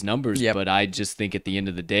these numbers, but I just think at the end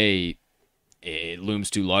of the day, it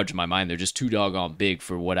looms too large in my mind. They're just too doggone big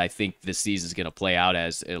for what I think this season is going to play out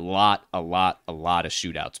as a lot of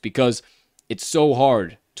shootouts, because it's so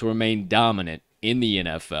hard to remain dominant in the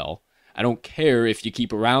NFL. I don't care if you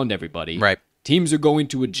keep around everybody. Right. Teams are going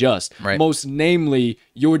to adjust, most namely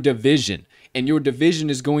your division. And your division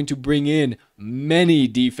is going to bring in many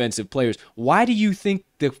defensive players. Why do you think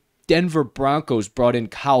the Denver Broncos brought in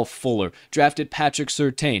Kyle Fuller, drafted Patrick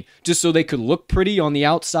Surtain, just so they could look pretty on the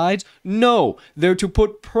outsides? No, they're to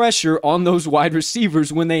put pressure on those wide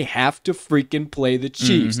receivers when they have to freaking play the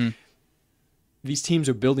Chiefs. Mm-hmm. These teams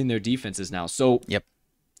are building their defenses now. So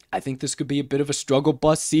I think this could be a bit of a struggle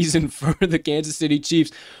bust season for the Kansas City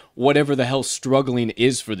Chiefs. Whatever the hell struggling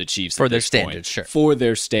is for the Chiefs for their standards, sure. For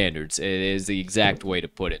their standards is the exact way to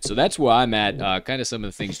put it. So that's where I'm at. Kind of some of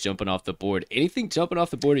the things jumping off the board. Anything jumping off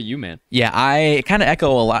the board at you, man? Yeah, I kind of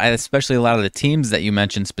echo a lot, especially a lot of the teams that you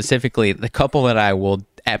mentioned specifically. The couple that I will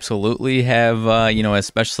absolutely have,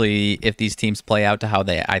 especially if these teams play out to how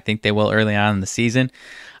I think they will early on in the season.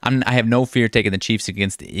 I have no fear taking the Chiefs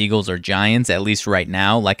against the Eagles or Giants, at least right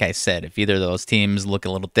now. Like I said, if either of those teams look a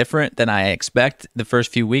little different than I expect the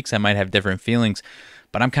first few weeks, I might have different feelings.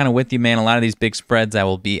 But I'm kind of with you, man. A lot of these big spreads, I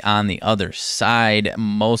will be on the other side,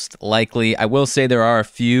 most likely. I will say there are a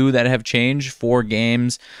few that have changed. 4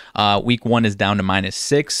 games. Week 1 is down to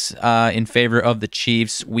 -6 in favor of the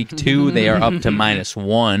Chiefs. Week 2, they are up to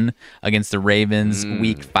 -1 against the Ravens.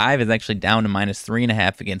 Week 5 is actually down to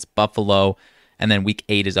 -3.5 against Buffalo. And then week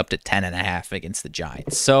 8 is up to 10.5 against the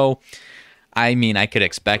Giants. So, I mean, I could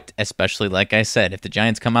expect, especially like I said, if the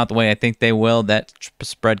Giants come out the way I think they will, that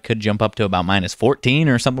spread could jump up to about -14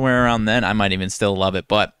 or somewhere around then. I might even still love it.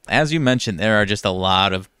 But as you mentioned, there are just a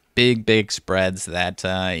lot of big spreads that,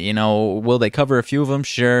 will they cover a few of them?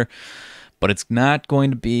 Sure. But it's not going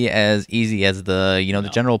to be as easy as the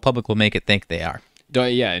general public will make it think they are.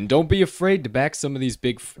 And don't be afraid to back some of these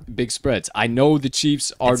big spreads. I know the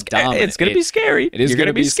Chiefs are dominant. It's going to be scary. It is going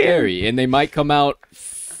to be scary, and they might come out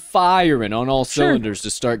firing on all cylinders to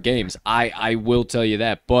start games. I will tell you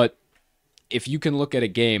that. But if you can look at a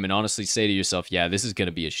game and honestly say to yourself, yeah, this is going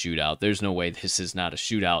to be a shootout. There's no way this is not a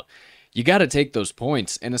shootout. you got to take those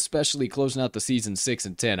points, and especially closing out the season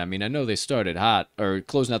 6-10. I mean, I know they started hot, or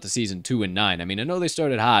closing out the season 2-9. I mean, I know they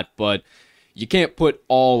started hot, but you can't put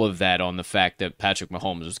all of that on the fact that Patrick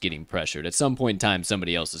Mahomes was getting pressured. At some point in time,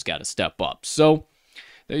 somebody else has got to step up. So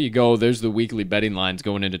there you go. There's the weekly betting lines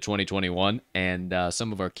going into 2021, and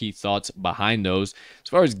some of our key thoughts behind those. As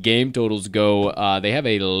far as game totals go, they have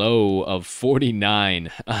a low of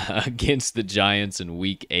 49 against the Giants in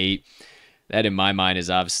Week 8. That, in my mind, is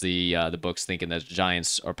obviously the books thinking that the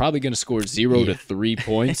Giants are probably going to score 0 to 3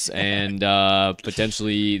 points, and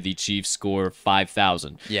potentially the Chiefs score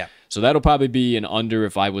 5,000. Yeah. So that'll probably be an under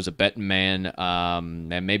if I was a betting man,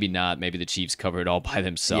 and maybe not. Maybe the Chiefs cover it all by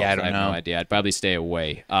themselves. Yeah, I have no idea. I'd probably stay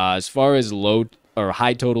away. As far as low or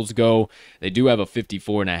high totals go, they do have a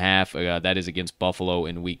 54.5. That is against Buffalo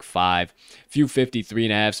in Week 5. A few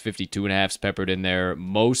 53.5s, 52.5s peppered in there.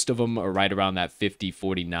 Most of them are right around that 50,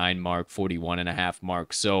 49 mark, 41.5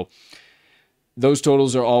 mark. So those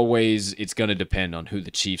totals are always, it's going to depend on who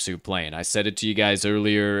the Chiefs are playing. I said it to you guys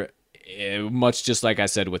earlier, much just like I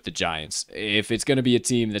said with the Giants. If it's going to be a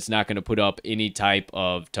team that's not going to put up any type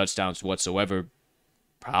of touchdowns whatsoever,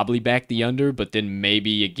 probably back the under, but then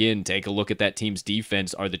maybe, again, take a look at that team's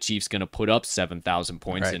defense. Are the Chiefs going to put up 7,000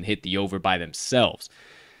 points and hit the over by themselves?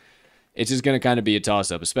 It's just going to kind of be a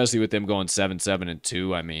toss-up, especially with them going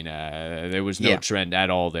 7-7-2. I mean, there was no trend at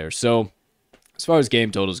all there. So as far as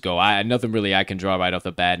game totals go, nothing really I can draw right off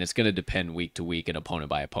the bat, and it's going to depend week to week and opponent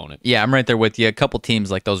by opponent. Yeah, I'm right there with you. A couple teams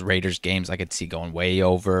like those Raiders games I could see going way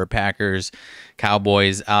over. Packers,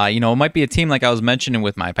 Cowboys. It might be a team like I was mentioning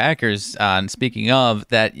with my Packers. And speaking of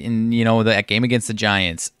that, in that game against the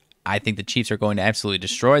Giants, I think the Chiefs are going to absolutely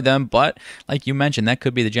destroy them, but like you mentioned, that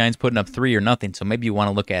could be the Giants putting up 3 or nothing. So maybe you want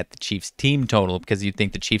to look at the Chiefs team total because you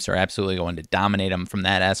think the Chiefs are absolutely going to dominate them from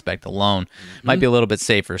that aspect alone. Might be a little bit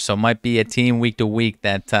safer. So might be a team week to week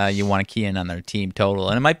that you want to key in on their team total.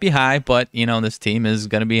 And it might be high, but this team is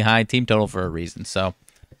going to be high team total for a reason. So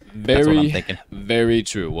that's what I'm thinking. Very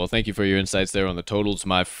true. Well, thank you for your insights there on the totals,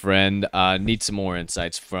 my friend. Need some more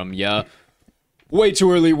insights from you. Way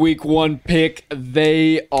too early week 1 pick.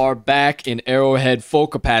 They are back in Arrowhead full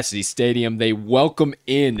capacity stadium. They welcome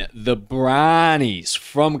in the Brownies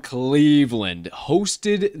from Cleveland.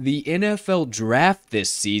 Hosted the NFL draft this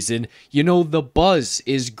season. The buzz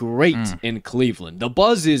is great in Cleveland. The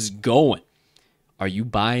buzz is going. Are you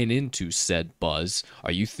buying into said buzz?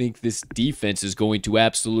 Are you think this defense is going to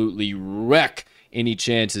absolutely wreck any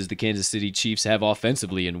chances the Kansas City Chiefs have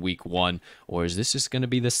offensively in week 1? Or is this just going to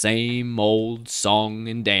be the same old song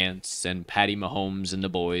and dance and Patty Mahomes and the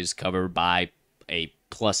boys covered by a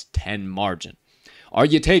 +10 margin? Are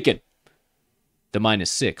you taking the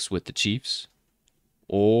 -6 with the Chiefs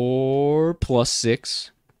or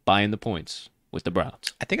 +6 buying the points with the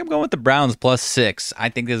Browns? I think I'm going with the Browns +6. I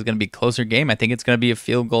think this is going to be a closer game. I think it's going to be a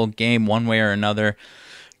field goal game one way or another.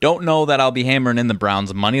 Don't know that I'll be hammering in the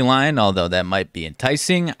Browns money line, although that might be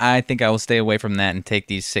enticing. I think I will stay away from that and take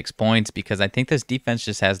these 6 points because I think this defense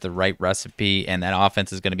just has the right recipe and that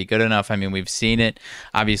offense is going to be good enough. I mean, we've seen it.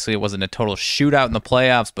 Obviously, it wasn't a total shootout in the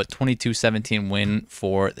playoffs, but 22-17 win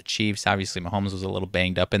for the Chiefs. Obviously, Mahomes was a little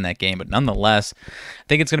banged up in that game, but nonetheless, I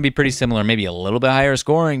think it's going to be pretty similar, maybe a little bit higher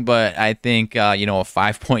scoring, but I think, a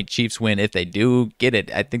 5-point Chiefs win, if they do get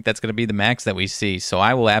it, I think that's going to be the max that we see. So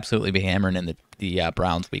I will absolutely be hammering in the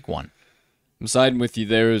Browns week 1. I'm siding with you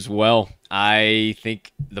there as well. I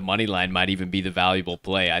think the money line might even be the valuable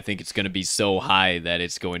play. I think it's going to be so high that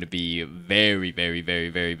it's going to be very, very, very,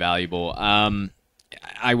 very valuable.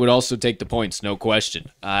 I would also take the points, no question.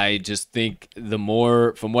 I just think the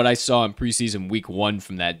more, from what I saw in preseason week 1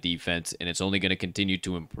 from that defense, and it's only going to continue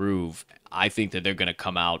to improve, I think that they're going to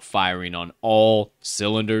come out firing on all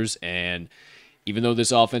cylinders. And even though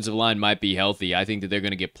this offensive line might be healthy, I think that they're going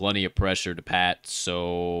to get plenty of pressure to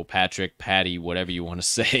Patty, whatever you want to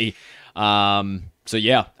say. So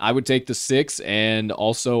yeah, I would take the 6, and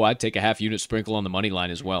also I'd take a half unit sprinkle on the money line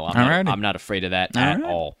as well. I'm not afraid of that at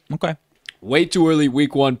all. Okay. Way too early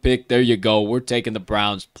week 1 pick. There you go. We're taking the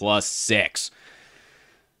Browns +6.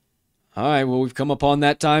 All right, well, we've come upon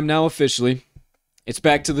that time now officially. It's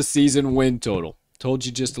back to the season win total. Told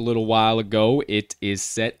you just a little while ago, it is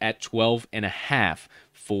set at 12.5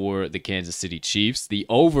 for the Kansas City Chiefs. The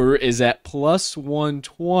over is at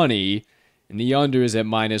 +120, and the under is at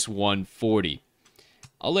 -140.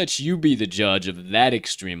 I'll let you be the judge of that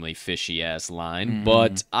extremely fishy-ass line,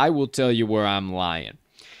 but I will tell you where I'm lying.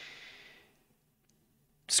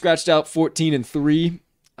 Scratched out 14-3.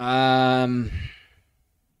 I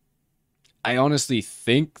honestly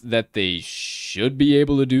think that they should be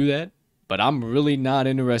able to do that, but I'm really not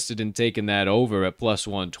interested in taking that over at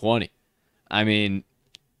 +120. I mean,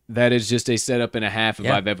 That is just a setup and a half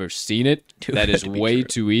if I've ever seen it. That is way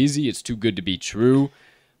too easy. It's too good to be true.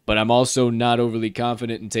 But I'm also not overly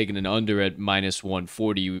confident in taking an under at minus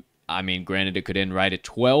 140. I mean, granted, it could end right at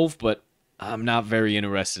 12, but I'm not very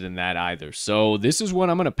interested in that either. So this is one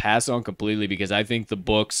I'm going to pass on completely because I think the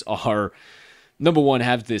books are, number one,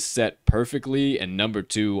 have this set perfectly, and number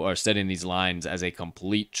two, are setting these lines as a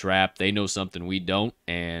complete trap. They know something we don't,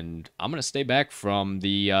 and I'm going to stay back from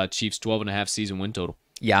the Chiefs 12.5 season win total.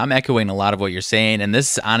 Yeah, I'm echoing a lot of what you're saying. And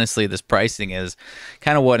this, honestly, this pricing is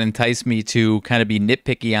kind of what enticed me to kind of be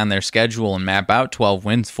nitpicky on their schedule and map out 12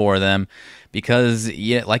 wins for them. Because,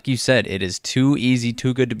 yeah, like you said, it is too easy,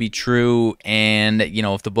 too good to be true. And, you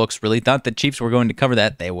know, if the books really thought the Chiefs were going to cover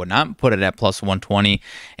that, they would not put it at plus 120.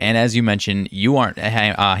 And as you mentioned, you aren't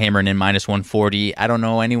hammering in minus 140. I don't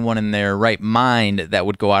know anyone in their right mind that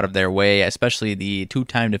would go out of their way, especially the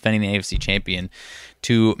two-time defending AFC champion,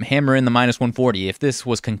 to hammer in the minus 140. If this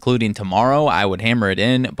was concluding tomorrow, I would hammer it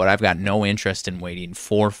in, but I've got no interest in waiting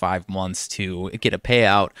 4 or 5 months to get a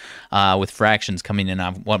payout with fractions coming in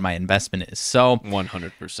on what my investment is. So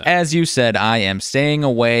 100%. As you said, I am staying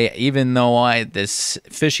away, even though this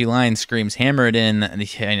fishy line screams hammer it in.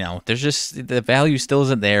 You know, there's just, the value still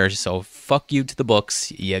isn't there. So fuck you to the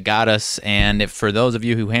books. You got us. And for those of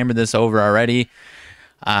you who hammered this over already,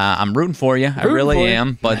 I'm rooting for you. I really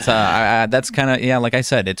am. But that's kind of, like I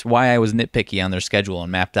said, it's why I was nitpicky on their schedule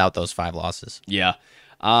and mapped out those 5 losses. Yeah.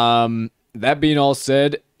 That being all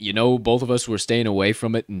said, you know, both of us were staying away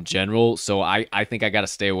from it in general, so I think I got to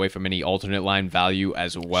stay away from any alternate line value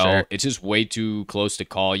as well. Sure. It's just way too close to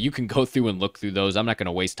call. You can go through and look through those. I'm not going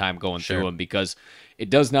to waste time going through them because it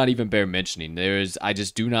does not even bear mentioning. I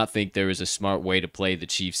just do not think there is a smart way to play the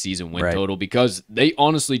Chiefs season win total because they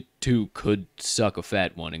honestly, too, could suck a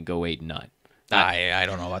fat one and go 8-9. I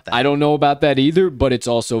don't know about that. I don't know about that either, but it's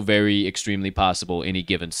also very extremely possible any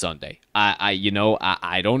given Sunday. I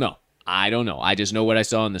don't know. I don't know. I just know what I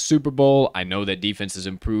saw in the Super Bowl. I know that defenses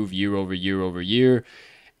improve year over year over year,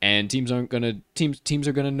 and teams are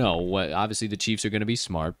gonna know what. Obviously, the Chiefs are gonna be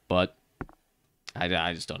smart, but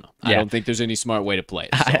I just don't know. Yeah. I don't think there's any smart way to play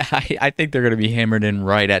it. So. I think they're gonna be hammered in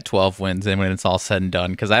right at 12 wins, and when it's all said and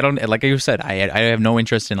done, because I don't, like you said, I have no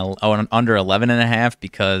interest in under 11.5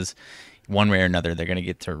 because one way or another they're gonna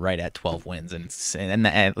get to right at 12 wins, and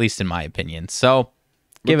at least in my opinion. So.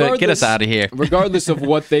 Get us out of here. Regardless of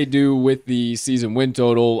what they do with the season win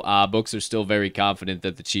total, books are still very confident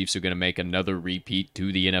that the Chiefs are going to make another repeat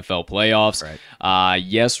to the NFL playoffs. Right.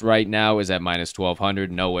 Yes, right now is at minus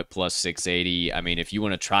 1,200. No, at plus 680. I mean, if you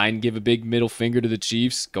want to try and give a big middle finger to the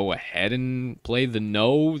Chiefs, go ahead and play the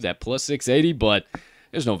no, that plus 680. But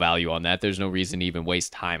there's no value on that. There's no reason to even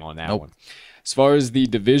waste time on that one. As far as the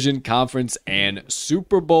division, conference, and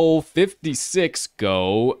Super Bowl 56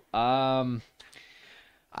 go,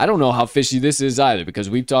 I don't know how fishy this is either because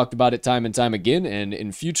we've talked about it time and time again, and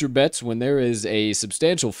in future bets, when there is a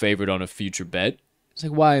substantial favorite on a future bet, it's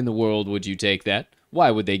like, why in the world would you take that? Why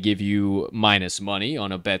would they give you minus money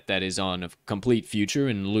on a bet that is on a complete future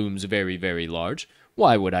and looms very, very large?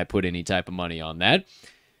 Why would I put any type of money on that?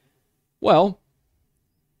 Well,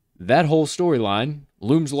 that whole storyline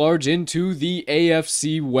looms large into the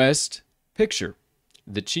AFC West picture.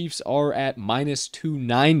 The Chiefs are at minus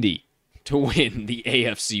 290. To win the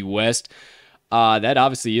AFC West. That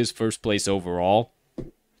obviously is first place overall.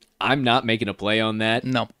 I'm not making a play on that.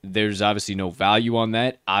 No. There's obviously no value on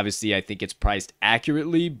that. Obviously, I think it's priced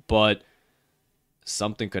accurately, but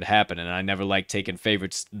something could happen, and I never like taking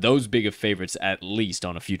favorites, those big of favorites at least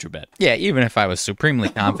on a future bet. Yeah, even if I was supremely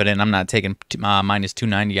confident, I'm not taking minus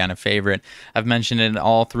 290 on a favorite. I've mentioned it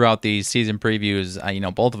all throughout these season previews.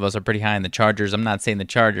 Both of us are pretty high in the Chargers. I'm not saying the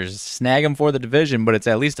Chargers snag them for the division, but it's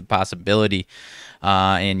at least a possibility.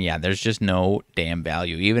 And yeah, there's just no damn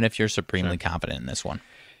value, even if you're supremely confident in this one.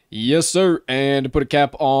 Yes, sir. And to put a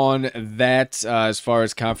cap on that, as far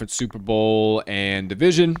as conference, Super Bowl, and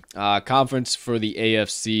division, conference for the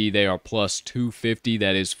AFC, they are plus 250.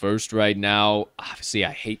 That is first right now. Obviously,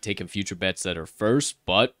 I hate taking future bets that are first,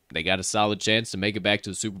 but they got a solid chance to make it back to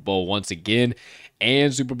the Super Bowl once again.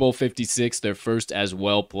 And Super Bowl 56, they're first as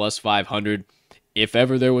well, plus 500. If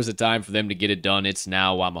ever there was a time for them to get it done, it's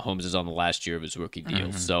now while Mahomes is on the last year of his rookie deal.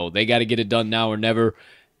 Mm-hmm. So they got to get it done now or never.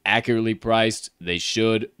 Accurately priced, they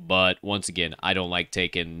should, but once again, I don't like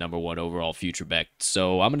taking number one overall future bet,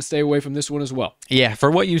 so I'm going to stay away from this one as well. Yeah, for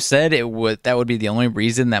what you said, that would be the only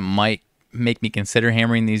reason that might make me consider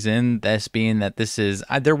hammering these in, this being that this is,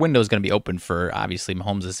 their window is going to be open for, obviously,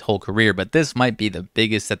 Mahomes' whole career, but this might be the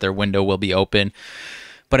biggest that their window will be open.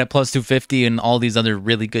 But at plus 250 and all these other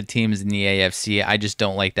really good teams in the AFC, I just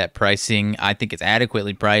don't like that pricing. I think it's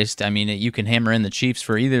adequately priced. I mean, you can hammer in the Chiefs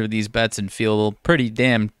for either of these bets and feel pretty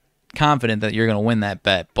damn confident that you're going to win that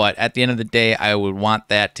bet. But at the end of the day, I would want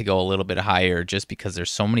that to go a little bit higher just because there's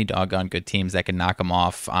so many doggone good teams that can knock them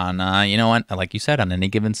off on, you know what, like you said, on any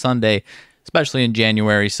given Sunday, especially in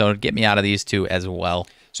January. So get me out of these two as well.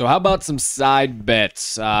 So how about some side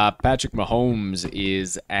bets? Patrick Mahomes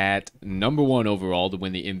is at number 1 overall to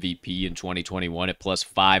win the MVP in 2021 at plus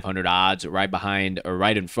 500 odds, right behind, or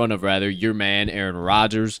right in front of, rather, your man, Aaron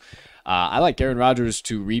Rodgers. I like Aaron Rodgers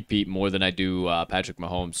to repeat more than I do Patrick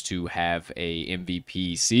Mahomes to have a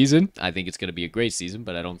MVP season. I think it's going to be a great season,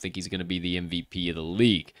 but I don't think he's going to be the MVP of the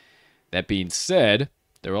league. That being said,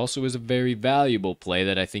 there also is a very valuable play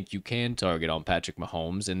that I think you can target on Patrick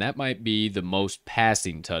Mahomes, and that might be the most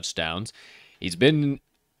passing touchdowns. He's been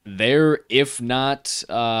there, if not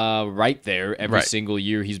right there, every single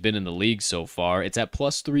year he's been in the league so far. It's at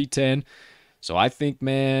plus 310. So I think,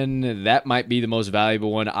 man, that might be the most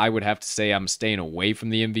valuable one. I would have to say I'm staying away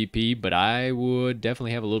from the MVP, but I would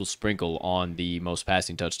definitely have a little sprinkle on the most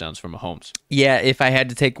passing touchdowns from Mahomes. Yeah, if I had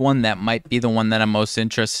to take one, that might be the one that I'm most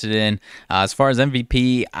interested in. As far as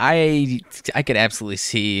MVP, I could absolutely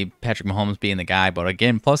see Patrick Mahomes being the guy. But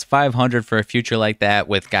again, plus 500 for a future like that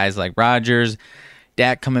with guys like Rodgers,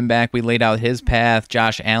 Dak coming back, we laid out his path.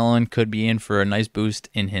 Josh Allen could be in for a nice boost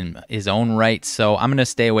in his own right. So I'm going to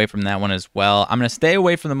stay away from that one as well. I'm going to stay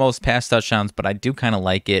away from the most pass touchdowns, but I do kind of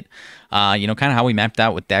like it. Kind of how we mapped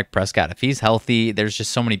out with Dak Prescott. If he's healthy, there's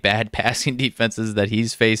just so many bad passing defenses that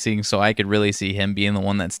he's facing. So I could really see him being the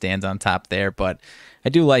one that stands on top there. But I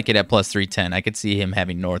do like it at plus 310. I could see him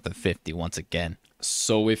having north of 50 once again.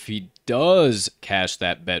 So if he does cash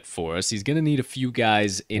that bet for us, he's going to need a few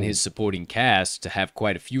guys in his supporting cast to have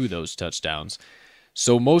quite a few of those touchdowns.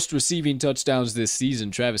 So most receiving touchdowns this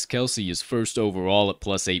season, Travis Kelce is first overall at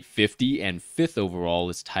plus 850, and fifth overall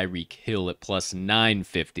is Tyreek Hill at plus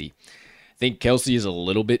 950. I think Kelce is a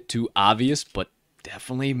little bit too obvious, but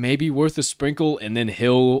definitely maybe worth a sprinkle. And then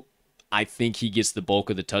Hill, I think he gets the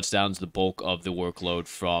bulk of the touchdowns, the bulk of the workload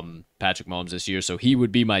from Patrick Mahomes this year. So he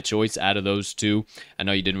would be my choice out of those two. I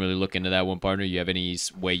know you didn't really look into that one, partner. You have any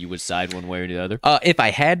way you would side one way or the other? If I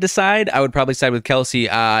had to side, I would probably side with Kelce.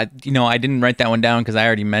 I didn't write that one down because I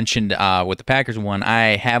already mentioned with the Packers one,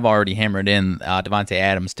 I have already hammered in Davante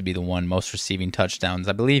Adams to be the one most receiving touchdowns.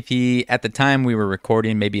 I believe he, at the time we were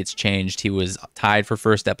recording, maybe it's changed, he was tied for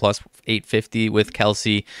first at plus 850 with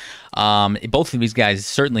Kelce. Both of these guys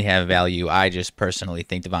certainly have value. I just personally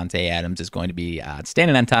think Davante Adams is going to be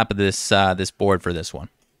standing on top of this board for this one.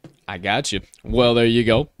 I got you. Well, there you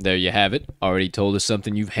go. There you have it. Already told us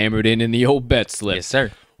something you've hammered in the old bet slip. Yes,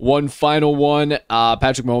 sir. One final one.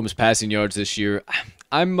 Patrick Mahomes passing yards this year.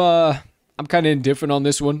 I'm kind of indifferent on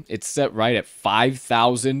this one. It's set right at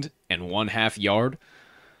 5,001.5 yard.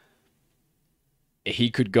 He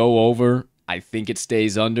could go over. I think it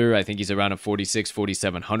stays under. I think he's around a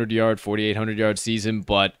 4,700 yard, 4,800 yard season,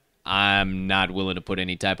 but I'm not willing to put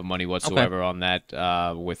any type of money whatsoever on that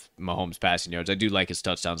with Mahomes passing yards. I do like his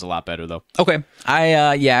touchdowns a lot better, though. Okay.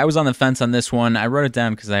 I was on the fence on this one. I wrote it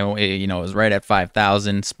down because it was right at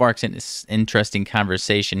 5,000. Sparks an interesting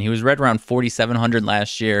conversation. He was right around 4,700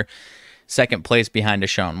 last year. Second place behind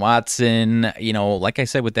Deshaun Watson. Like I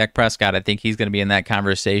said with Dak Prescott, I think he's going to be in that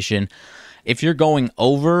conversation. If you're going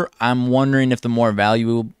over, I'm wondering if the more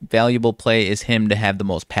valuable play is him to have the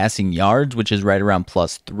most passing yards, which is right around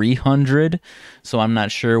plus 300. So I'm not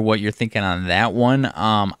sure what you're thinking on that one.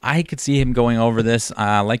 I could see him going over this.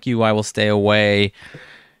 Like you, I will stay away.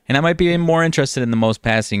 And I might be more interested in the most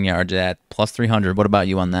passing yards at plus 300. What about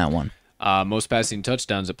you on that one? Most passing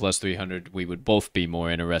touchdowns at plus 300, we would both be more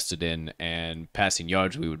interested in, and passing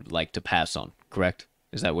yards we would like to pass on, correct?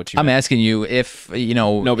 Is that what you meant? I'm asking you if,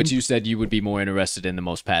 No, but you said you would be more interested in the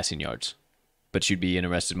most passing yards. But you'd be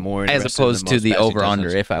interested as opposed to the over-under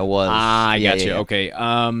if I was. I got you. Okay.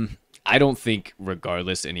 I don't think,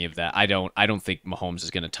 regardless any of that, I don't think Mahomes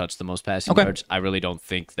is going to touch the most passing yards. I really don't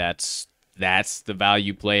think that's the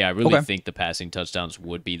value play. I really think the passing touchdowns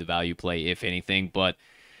would be the value play, if anything. But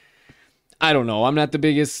I don't know. I'm not the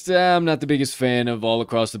biggest fan of all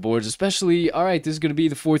across the boards, especially, all right, this is going to be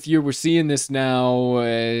the fourth year we're seeing this now,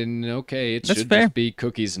 and okay, it should just be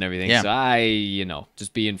cookies and everything. Yeah. So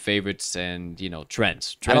just being favorites and,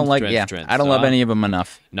 trends. I don't love any of them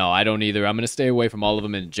enough. No, I don't either. I'm going to stay away from all of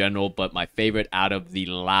them in general, but my favorite out of the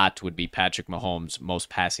lot would be Patrick Mahomes, most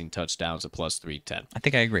passing touchdowns at plus 310. I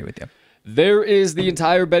think I agree with you. There is the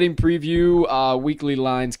entire betting preview, weekly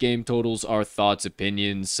lines, game totals, our thoughts,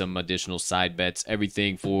 opinions, some additional side bets,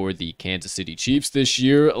 everything for the Kansas City Chiefs this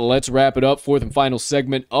year. Let's wrap it up. Fourth and final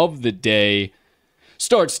segment of the day.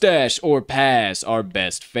 Start, stash, or pass, our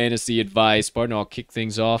best fantasy advice. Partner, I'll kick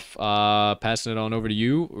things off, passing it on over to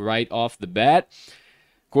you right off the bat.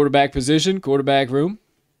 Quarterback position, quarterback room,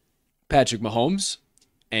 Patrick Mahomes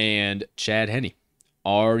and Chad Henne.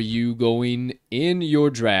 Are you going in your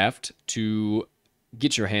draft to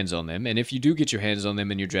get your hands on them? And if you do get your hands on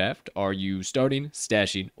them in your draft, are you starting,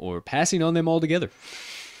 stashing, or passing on them altogether?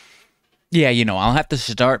 Yeah, I'll have to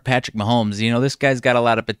start Patrick Mahomes. This guy's got a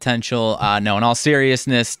lot of potential. No, in all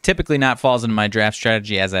seriousness, typically not falls into my draft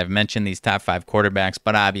strategy, as I've mentioned, these top 5 quarterbacks.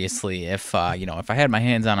 But obviously, if I had my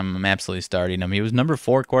hands on him, I'm absolutely starting him. He was number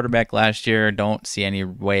 4 quarterback last year. Don't see any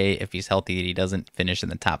way, if he's healthy, that he doesn't finish in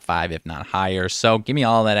the top 5, if not higher. So give me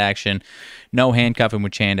all that action. No handcuffing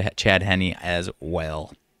with Chad Henne as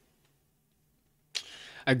well.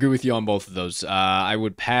 I agree with you on both of those. I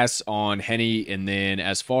would pass on Henne, and then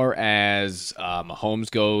as far as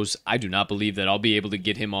Mahomes goes, I do not believe that I'll be able to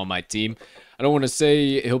get him on my team. I don't want to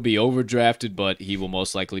say he'll be overdrafted, but he will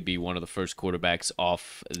most likely be one of the first quarterbacks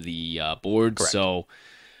off the board. Correct. So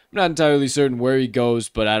I'm not entirely certain where he goes,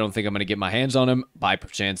 but I don't think I'm going to get my hands on him. By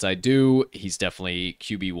chance I do. He's definitely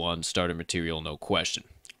QB1 starter material, no question.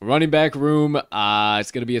 Running back room,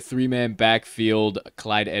 it's going to be a 3-man backfield.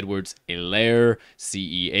 Clyde Edwards-Helaire,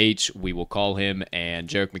 CEH, we will call him, and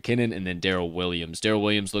Jerick McKinnon, and then Darrell Williams. Darrell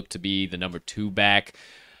Williams looked to be the number 2 back.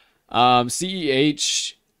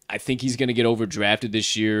 CEH, I think he's going to get overdrafted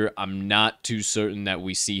this year. I'm not too certain that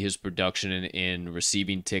we see his production in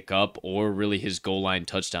receiving tick up or really his goal line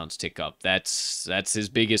touchdowns tick up. That's his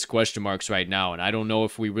biggest question marks right now, and I don't know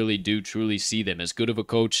if we really do truly see them. As good of a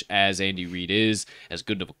coach as Andy Reid is, as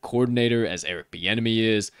good of a coordinator as Eric Bieniemy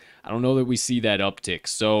is, I don't know that we see that uptick.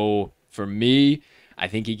 So for me, I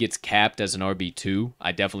think he gets capped as an RB2.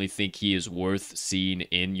 I definitely think he is worth seeing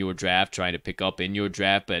in your draft, trying to pick up in your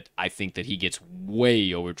draft, but I think that he gets way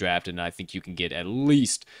overdrafted, and I think you can get at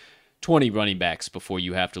least 20 running backs before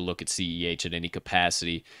you have to look at CEH at any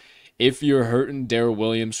capacity. If you're hurting, Darrell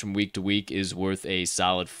Williams from week to week is worth a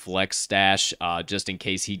solid flex stash, just in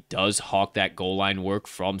case he does hawk that goal line work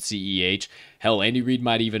from CEH. Hell, Andy Reid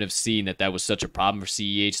might even have seen that was such a problem for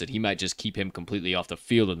CEH that he might just keep him completely off the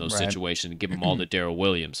field in those situations and give him all to Darrell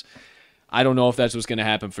Williams. I don't know if that's what's going to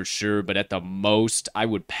happen for sure, but at the most, I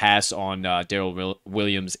would pass on Darrell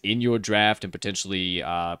Williams in your draft and potentially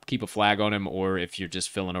keep a flag on him, or if you're just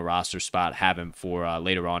filling a roster spot, have him for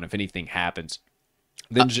later on if anything happens.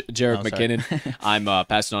 Then Jerick McKinnon, I'm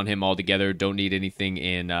passing on him altogether. Don't need anything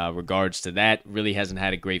in regards to that. Really hasn't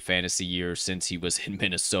had a great fantasy year since he was in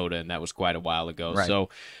Minnesota, and that was quite a while ago. Right. So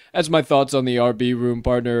that's my thoughts on the RB room,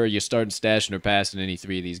 partner. Are you starting, stashing, or passing any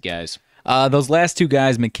 3 of these guys? Those last 2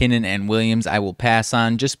 guys, McKinnon and Williams, I will pass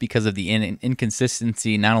on just because of the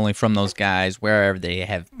inconsistency, not only from those guys, wherever they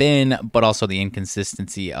have been, but also the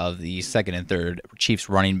inconsistency of the second and third Chiefs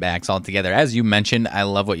running backs altogether. As you mentioned, I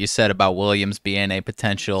love what you said about Williams being a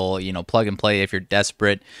potential, plug and play if you're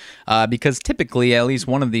desperate, because typically at least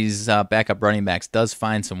one of these backup running backs does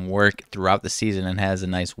find some work throughout the season and has a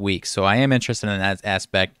nice week. So I am interested in that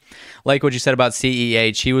aspect. Like what you said about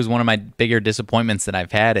CEH, he was one of my bigger disappointments that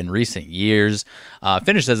I've had in recent years.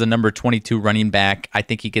 Finished as a number 22 running back. I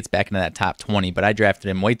think he gets back into that top 20, but I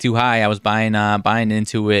drafted him way too high. I was buying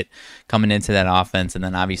into it coming into that offense, and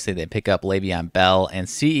then obviously they pick up Le'Veon Bell, and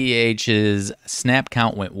CEH's snap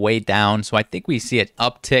count went way down, so I think we see an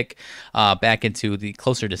uptick back into the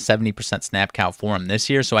closer to 70% snap count for him this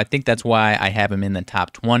year, so I think that's why I have him in the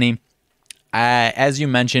top 20. As you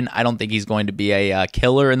mentioned, I don't think he's going to be a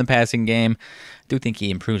killer in the passing game. I do think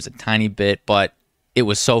he improves a tiny bit, but it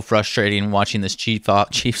was so frustrating watching this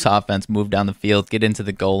Chiefs offense move down the field, get into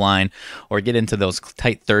the goal line, or get into those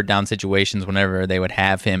tight third down situations whenever they would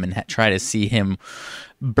have him and try to see him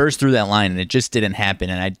burst through that line, and it just didn't happen,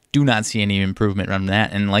 and I do not see any improvement from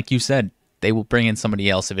that. And like you said, they will bring in somebody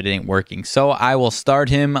else if it ain't working. So I will start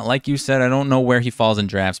him. Like you said, I don't know where he falls in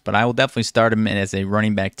drafts, but I will definitely start him as a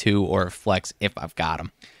running back 2 or a flex if I've got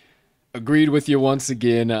him. Agreed with you once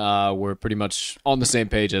again. We're pretty much on the same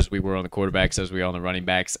page as we were on the quarterbacks, as we are on the running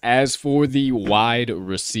backs. As for the wide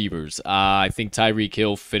receivers, I think Tyreek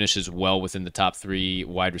Hill finishes well within the top 3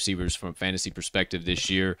 wide receivers from a fantasy perspective this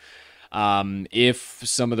year. If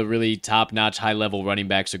some of the really top-notch, high-level running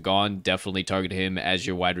backs are gone, definitely target him as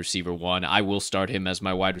your wide receiver one. I will start him as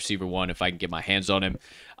my wide receiver one if I can get my hands on him.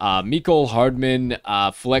 Mecole Hardman,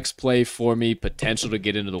 flex play for me, potential to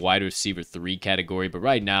get into the wide receiver 3 category, but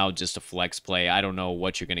right now, just a flex play. I don't know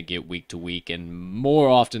what you're going to get week to week, and more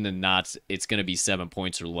often than not, it's going to be 7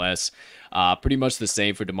 points or less. Pretty much the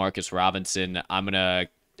same for Demarcus Robinson. I'm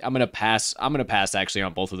gonna pass actually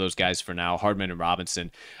on both of those guys for now, Hardman and Robinson.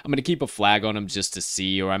 I'm gonna keep a flag on them just to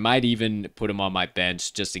see, or I might even put them on my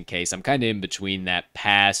bench just in case. I'm kind of in between that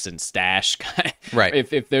pass and stash, right?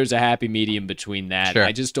 If there's a happy medium between that, sure.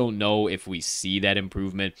 I just don't know if we see that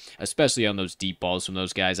improvement, especially on those deep balls from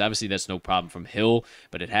those guys. Obviously, that's no problem from Hill,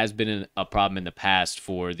 but it has been a problem in the past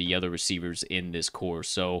for the other receivers in this core.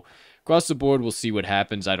 So across the board, we'll see what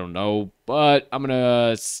happens. I don't know, but I'm going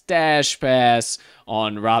to stash pass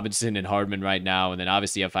on Robinson and Hardman right now. And then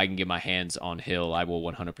obviously, if I can get my hands on Hill, I will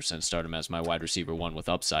 100% start him as my wide receiver one with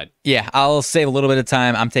upside. Yeah, I'll save a little bit of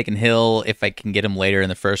time. I'm taking Hill if I can get him later in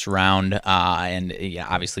the first round. And yeah,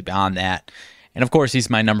 obviously beyond that. And, of course, he's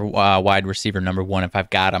my wide receiver number one if I've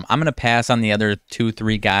got him. I'm going to pass on the other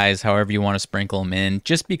 2-3 guys, however you want to sprinkle them in,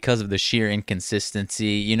 just because of the sheer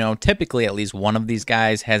inconsistency. You know, typically at least one of these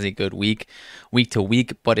guys has a good week to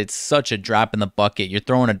week, but it's such a drop in the bucket. You're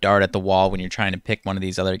throwing a dart at the wall when you're trying to pick one of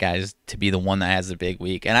these other guys to be the one that has a big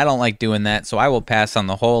week. And I don't like doing that, so I will pass on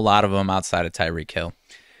the whole lot of them outside of Tyreek Hill.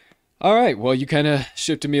 All right. Well, you kind of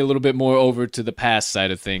shifted me a little bit more over to the pass side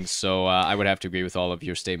of things, so I would have to agree with all of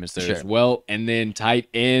your statements there as well. And then tight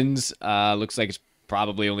ends, looks like it's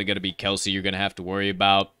probably only going to be Kelce you're going to have to worry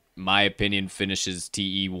about. My opinion, finishes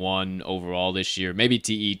TE1 overall this year. Maybe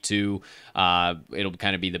TE2. It'll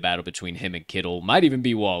kind of be the battle between him and Kittle. Might even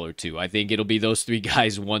be Waller, too. I think it'll be those 3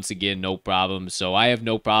 guys once again, no problem. So I have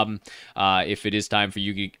no problem if it is time for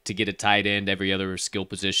you to get a tight end. Every other skill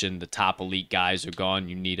position, the top elite guys are gone.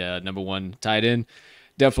 You need a number 1 tight end.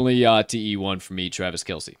 Definitely TE1 for me, Travis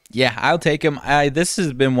Kelce. Yeah, I'll take him. This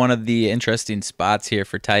has been one of the interesting spots here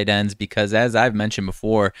for tight ends because, as I've mentioned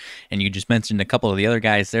before, and you just mentioned a couple of the other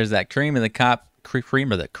guys, there's that cream of the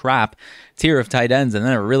crop tier of tight ends, and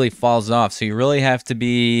then it really falls off. So you really have to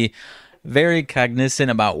be very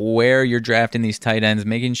cognizant about where you're drafting these tight ends,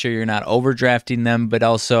 making sure you're not overdrafting them, but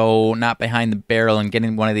also not behind the barrel and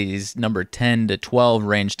getting one of these number 10 to 12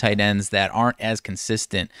 range tight ends that aren't as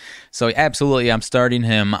consistent. So absolutely, I'm starting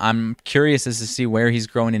him. I'm curious as to see where he's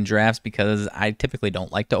growing in drafts because I typically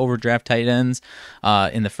don't like to overdraft tight ends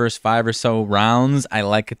in the first 5 or so rounds. I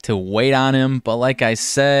like to wait on him, but like I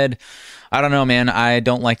said, I don't know, man. I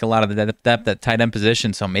don't like a lot of the depth at tight end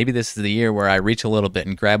position, so maybe this is the year where I reach a little bit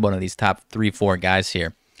and grab one of these top 3-4 guys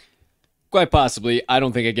here. Quite possibly. I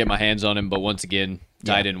don't think I get my hands on him, but once again,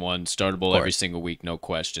 tight end one, startable every single week, no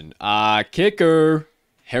question. Kicker,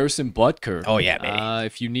 Harrison Butker. Oh, yeah, baby.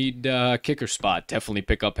 If you need a kicker spot, definitely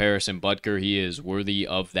pick up Harrison Butker. He is worthy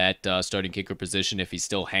of that starting kicker position if he's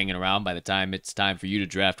still hanging around by the time it's time for you to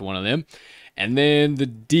draft one of them. And then the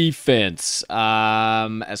defense.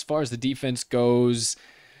 As far as the defense goes,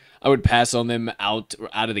 I would pass on them out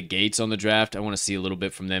of the gates on the draft. I want to see a little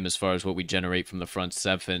bit from them as far as what we generate from the front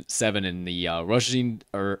seven in the rushing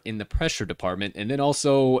or in the pressure department. And then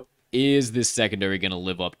also, is this secondary going to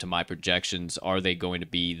live up to my projections? Are they going to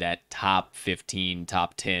be that top 15,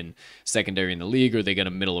 top 10 secondary in the league, or are they going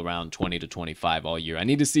to middle around 20 to 25 all year? I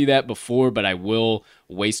need to see that before, but I will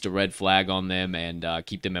waste a red flag on them and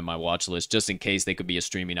keep them in my watch list just in case they could be a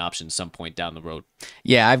streaming option some point down the road.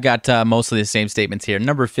 Yeah, I've got mostly the same statements here.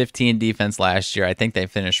 Number 15 defense last year. I think they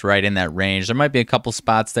finished right in that range. There might be a couple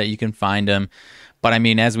spots that you can find them. But, I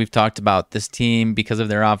mean, as we've talked about, this team, because of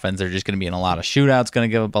their offense, they're just going to be in a lot of shootouts, going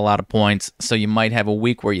to give up a lot of points. So you might have a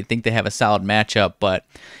week where you think they have a solid matchup, but,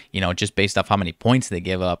 you know, just based off how many points they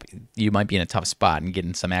give up, you might be in a tough spot and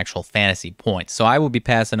getting some actual fantasy points. So I will be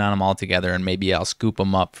passing on them altogether, and maybe I'll scoop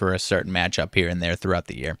them up for a certain matchup here and there throughout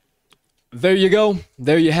the year. There you go.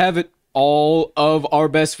 There you have it. All of our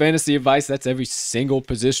best fantasy advice. That's every single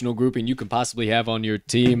positional grouping you can possibly have on your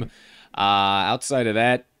team. Outside of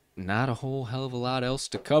that, not a whole hell of a lot else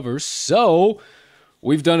to cover. So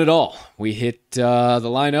we've done it all. We hit the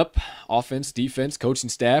lineup, offense, defense, coaching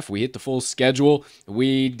staff. We hit the full schedule.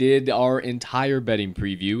 We did our entire betting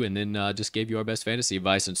preview and then just gave you our best fantasy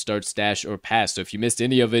advice on start, stash, or pass. So if you missed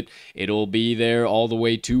any of it, it'll be there all the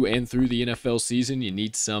way to and through the NFL season. You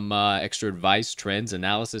need some extra advice, trends,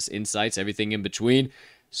 analysis, insights, everything in between.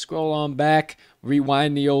 Scroll on back,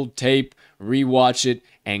 rewind the old tape, rewatch it,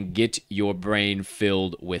 and get your brain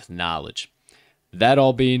filled with knowledge. That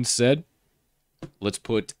all being said, let's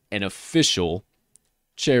put an official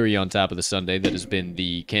cherry on top of the sundae that has been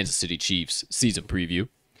the Kansas City Chiefs season preview.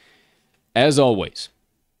 as always,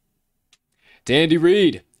 to Andy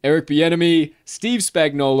Reid, Eric Bieniemy, Steve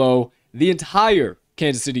Spagnuolo, the entire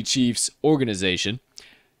Kansas City Chiefs organization,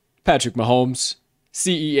 Patrick Mahomes,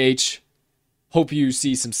 CEH, hope you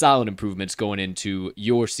see some solid improvements going into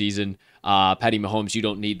your season. Patty Mahomes, you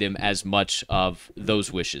don't need them as much of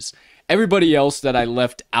those wishes. Everybody else that I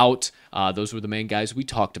left out, those were the main guys we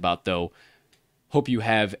talked about, though. Hope you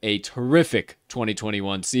have a terrific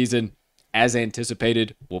 2021 season. As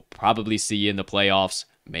anticipated, we'll probably see you in the playoffs,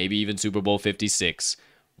 maybe even Super Bowl 56.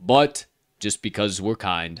 But just because we're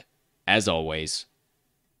kind, as always,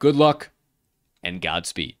 good luck and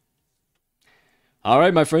Godspeed. All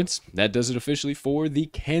right, my friends, that does it officially for the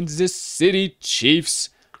Kansas City Chiefs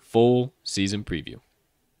full season preview.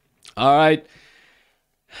 All right,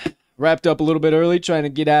 wrapped up a little bit early, trying to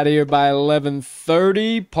get out of here by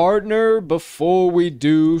 11:30. Partner, before we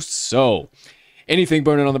do so, anything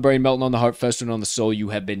burning on the brain, melting on the heart, festering on the soul, you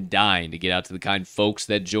have been dying to get out to the kind folks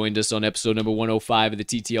that joined us on episode number 105 of the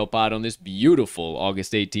TTL Pod on this beautiful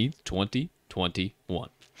August 18th, 2021.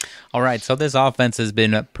 All right, so this offense has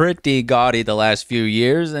been pretty gaudy the last few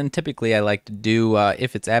years, and typically I like to do,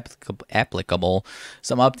 if it's applicable,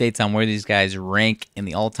 some updates on where these guys rank in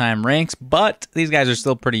the all-time ranks, but these guys are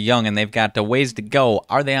still pretty young, and they've got a ways to go.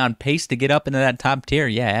 Are they on pace to get up into that top tier?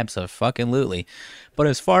 Yeah, absolutely. But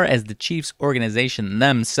as far as the Chiefs organization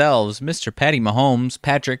themselves, Mr. Patty Mahomes,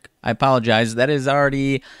 Patrick, I apologize, he is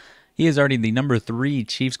already the number 3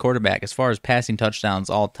 Chiefs quarterback as far as passing touchdowns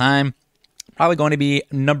all time. Probably going to be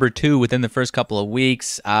number 2 within the first couple of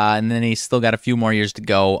weeks, and then he's still got a few more years to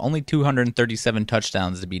go. Only 237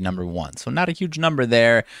 touchdowns to be number 1, so not a huge number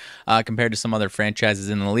there compared to some other franchises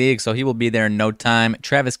in the league, so he will be there in no time.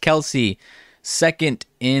 Travis Kelce, second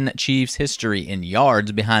in Chiefs history in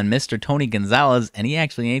yards behind Mr. Tony Gonzalez, and he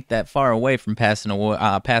actually ain't that far away from passing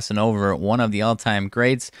over one of the all-time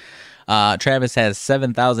greats. Travis has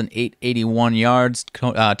 7,881 yards.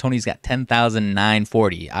 Tony's got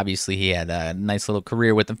 10,940. Obviously, he had a nice little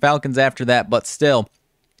career with the Falcons after that, but still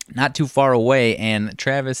not too far away. And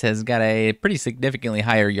Travis has got a pretty significantly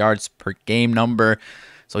higher yards per game number,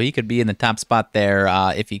 so he could be in the top spot there.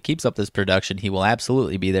 If he keeps up this production, he will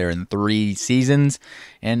absolutely be there in 3 seasons.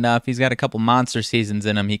 And if he's got a couple monster seasons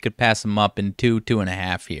in him, he could pass him up in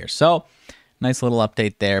 2.5 here. So nice little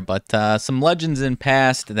update there, but some legends in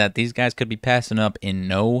past that these guys could be passing up in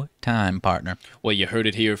no time, partner. Well, you heard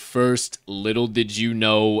it here first. Little did you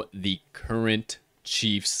know the current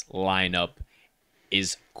Chiefs lineup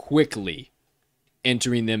is quickly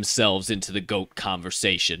entering themselves into the GOAT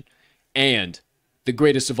conversation. And the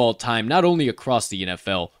greatest of all time, not only across the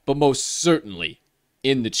NFL, but most certainly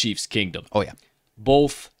in the Chiefs kingdom. Oh, yeah.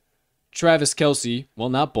 Both Travis Kelce, well,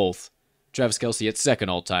 not both, Travis Kelce at second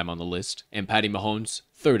all-time on the list, and Patty Mahomes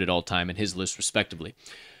third at all-time in his list, respectively.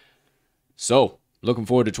 So, looking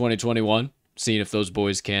forward to 2021, seeing if those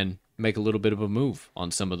boys can make a little bit of a move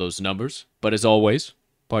on some of those numbers. But as always,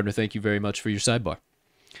 partner, thank you very much for your sidebar.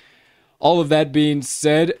 All of that being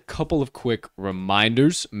said, couple of quick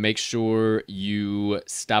reminders. Make sure you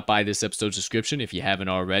stop by this episode's description if you haven't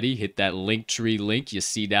already. Hit that Linktree link you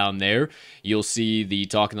see down there. You'll see the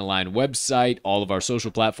Talking the Line website, all of our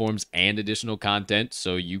social platforms, and additional content,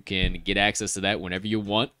 so you can get access to that whenever you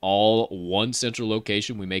want. All one central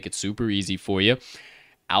location. We make it super easy for you.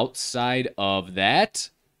 Outside of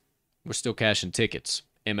that, we're still cashing tickets.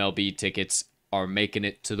 MLB tickets are making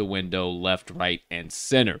it to the window left, right, and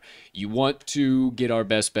center. You want to get our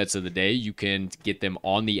best bets of the day, you can get them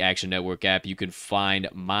on the Action Network app. You can find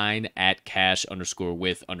mine at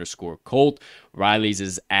cash_with_Colt. Riley's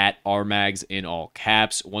is at RMags in all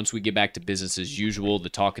caps. Once we get back to business as usual, the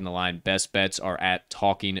Talking the Line best bets are at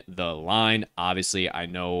Talking the Line. Obviously, I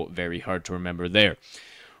know, very hard to remember there.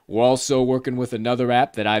 We're also working with another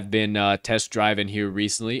app that I've been test driving here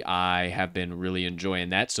recently. I have been really enjoying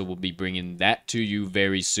that, so we'll be bringing that to you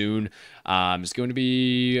very soon. It's going to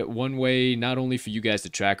be one way not only for you guys to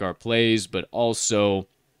track our plays, but also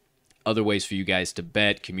other ways for you guys to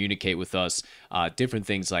bet, communicate with us, different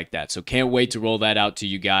things like that. So can't wait to roll that out to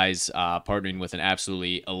you guys, partnering with an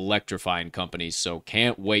absolutely electrifying company. So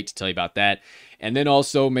can't wait to tell you about that. And then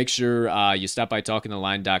also make sure you stop by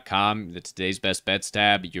talkingtheline.com. The Today's Best Bets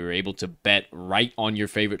tab. You're able to bet right on your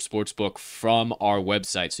favorite sportsbook from our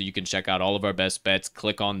website. So you can check out all of our best bets,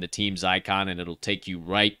 click on the team's icon, and it'll take you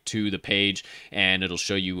right to the page, and it'll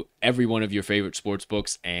show you every one of your favorite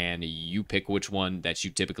sportsbooks, and you pick which one that you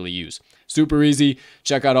typically use. Super easy.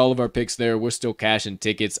 Check out all of our picks there. We're still cashing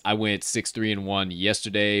tickets. I went 6-3-1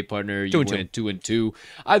 yesterday, partner. You went 2-2.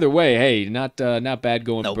 Either way, hey, not bad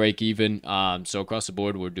going break even. So across the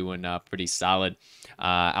board, we're doing pretty solid.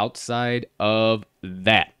 Outside of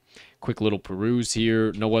that, quick little peruse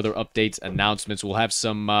here. No other updates, announcements. We'll have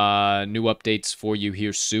some new updates for you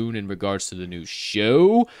here soon in regards to the new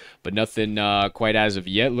show, but nothing quite as of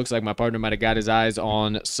yet. Looks like my partner might have got his eyes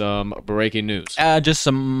on some breaking news. Just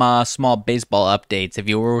some small baseball updates. If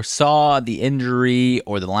you saw the injury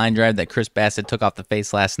or the line drive that Chris Bassitt took off the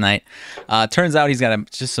face last night, turns out he's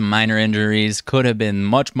got just some minor injuries. Could have been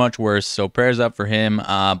much, much worse, so prayers up for him.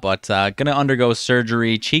 But going to undergo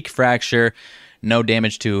surgery, cheek fracture. No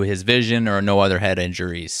damage to his vision or no other head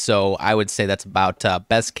injuries. So I would say that's about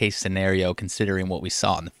best case scenario considering what we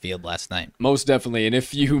saw on the field last night. Most definitely. And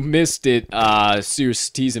if you missed it, serious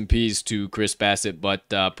T's and P's to Chris Bassitt, but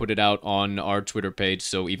put it out on our Twitter page.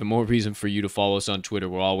 So even more reason for you to follow us on Twitter.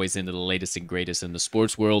 We're always into the latest and greatest in the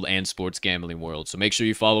sports world and sports gambling world. So make sure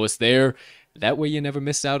you follow us there. That way you never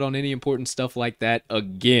miss out on any important stuff like that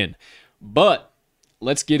again. But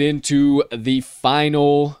let's get into the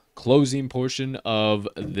final closing portion of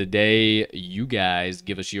the day. You guys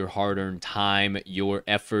give us your hard-earned time, your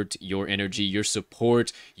effort, your energy, your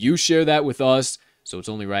support. You share that with us, so it's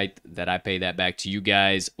only right that I pay that back to you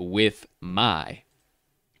guys with my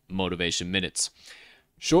motivation minutes.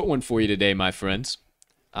 Short one for you today, my friends.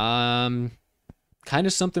 Kind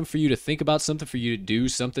of something for you to think about, something for you to do,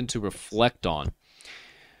 something to reflect on.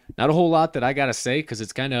 Not a whole lot that I gotta say because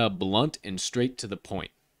it's kind of blunt and straight to the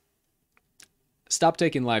point. Stop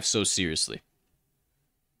taking life so seriously.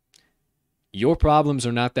 Your problems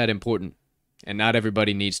are not that important, and not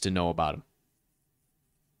everybody needs to know about them.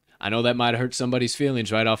 I know that might hurt somebody's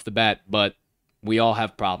feelings right off the bat, but we all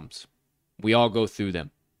have problems. We all go through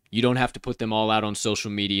them. You don't have to put them all out on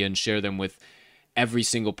social media and share them with every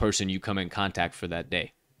single person you come in contact for that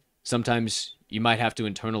day. Sometimes you might have to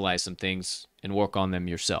internalize some things and work on them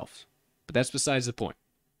yourself. But that's besides the point.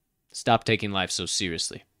 Stop taking life so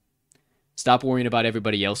seriously. Stop worrying about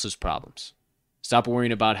everybody else's problems. Stop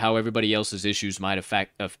worrying about how everybody else's issues might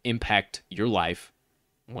impact your life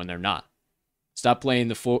when they're not. Stop playing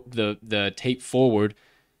the tape forward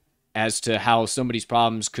as to how somebody's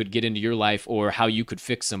problems could get into your life or how you could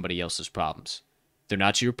fix somebody else's problems. They're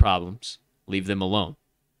not your problems. Leave them alone.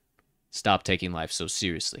 Stop taking life so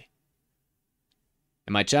seriously.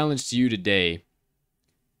 And my challenge to you today,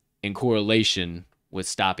 in correlation with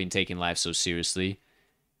stopping taking life so seriously,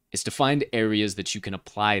 is to find areas that you can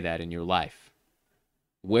apply that in your life.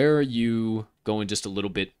 Where are you going just a little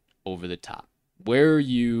bit over the top? Where are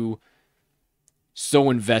you so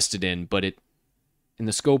invested in, but in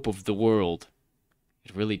the scope of the world,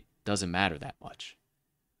 it really doesn't matter that much?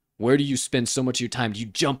 Where do you spend so much of your time? Do you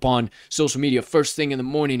jump on social media first thing in the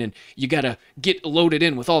morning and you got to get loaded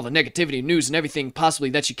in with all the negativity and news and everything possibly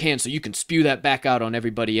that you can so you can spew that back out on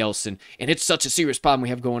everybody else? And it's such a serious problem we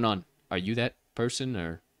have going on. Are you that person,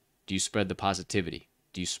 or do you spread the positivity?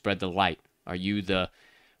 Do you spread the light? Are you the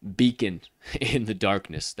beacon in the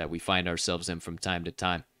darkness that we find ourselves in from time to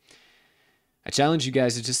time? I challenge you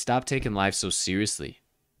guys to just stop taking life so seriously.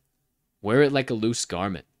 Wear it like a loose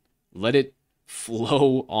garment. Let it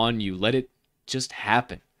flow on you. Let it just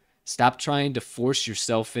happen. Stop trying to force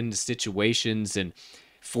yourself into situations and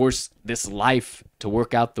force this life to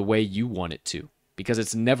work out the way you want it to, because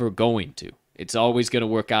it's never going to. It's always going to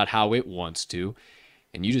work out how it wants to.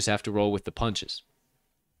 And you just have to roll with the punches.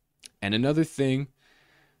 And another thing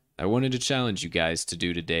I wanted to challenge you guys to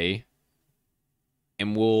do today,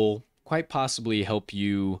 and will quite possibly help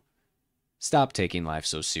you stop taking life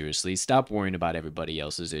so seriously, stop worrying about everybody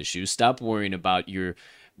else's issues, stop worrying about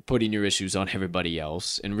putting your issues on everybody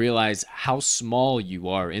else, and realize how small you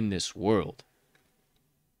are in this world.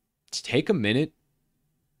 Take a minute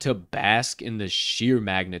to bask in the sheer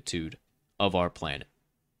magnitude of our planet.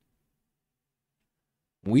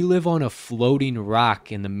 We live on a floating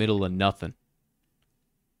rock in the middle of nothing.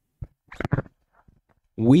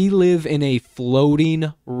 We live in a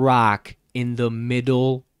floating rock in the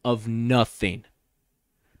middle of nothing.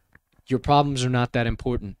 Your problems are not that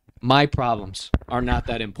important. My problems are not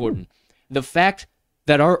that important. The fact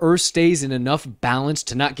that our Earth stays in enough balance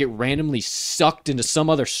to not get randomly sucked into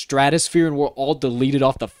some other stratosphere and we're all deleted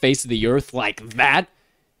off the face of the Earth like that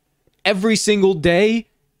every single day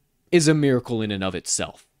is a miracle in and of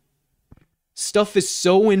itself. Stuff is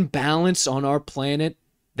so in balance on our planet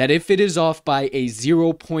that if it is off by a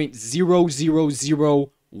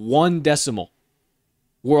 0.0001 decimal,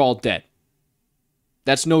 we're all dead.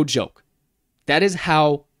 That's no joke. That is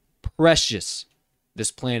how precious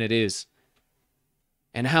this planet is,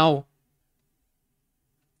 and how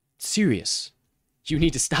serious you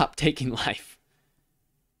need to stop taking life.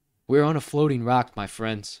 We're on a floating rock, my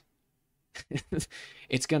friends.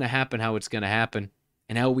 It's going to happen how it's going to happen,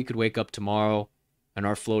 and how we could wake up tomorrow and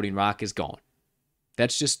our floating rock is gone.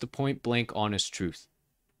 That's just the point blank honest truth.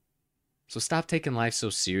 So stop taking life so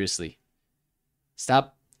seriously.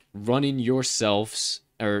 Stop running yourselves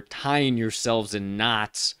or tying yourselves in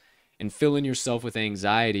knots and filling yourself with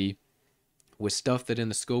anxiety with stuff that in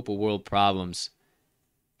the scope of world problems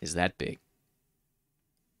is that big.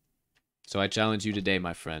 So I challenge you today,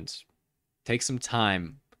 my friends, take some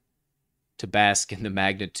time to bask in the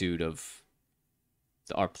magnitude of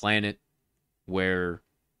our planet, where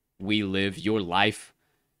we live, your life,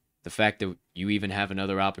 the fact that you even have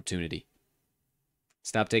another opportunity.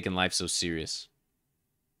 Stop taking life so serious,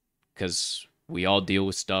 because we all deal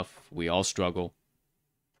with stuff, we all struggle,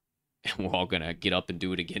 and we're all going to get up and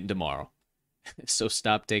do it again tomorrow. So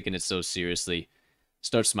stop taking it so seriously.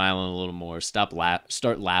 Start smiling a little more. Start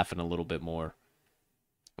laughing a little bit more.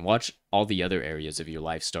 And watch all the other areas of your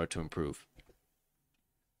life start to improve.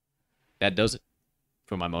 That does it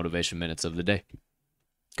for my motivation minutes of the day.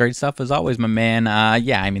 Great stuff as always, my man.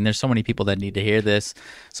 Yeah, I mean, there's so many people that need to hear this.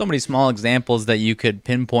 So many small examples that you could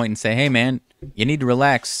pinpoint and say, hey, man, you need to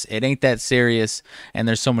relax. It ain't that serious. And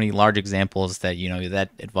there's so many large examples that, you know,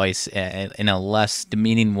 that advice in a less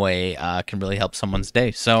demeaning way can really help someone's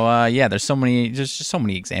day. So, yeah, there's just so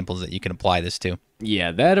many examples that you can apply this to.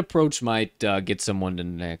 Yeah, that approach might get someone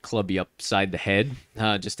to club you upside the head.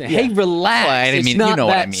 Hey, relax. Well, I didn't mean, you know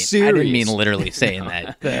what I mean. Serious. I didn't mean literally saying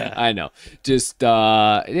that. I know. Just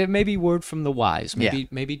maybe word from the wise.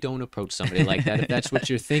 Maybe don't approach somebody like that if that's what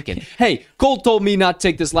you're thinking. Hey, Cole told me not to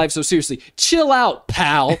take this life so seriously. Chill out,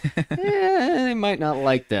 pal. They might not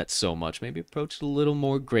like that so much. Maybe approach it a little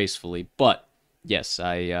more gracefully. But yes,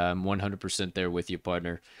 I am 100% there with you,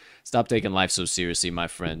 partner. Stop taking life so seriously, my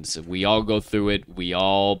friends. We all go through it. We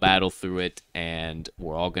all battle through it. And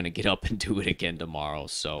we're all going to get up and do it again tomorrow.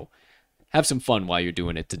 So have some fun while you're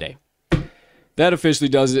doing it today. That officially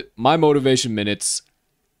does it. My motivation minutes.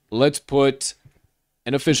 Let's put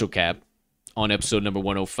an official cap on episode number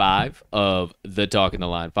 105 of the Talking the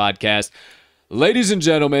Line podcast. Ladies and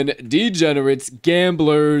gentlemen, degenerates,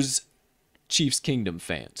 gamblers, Chiefs Kingdom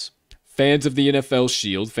fans. Fans of the NFL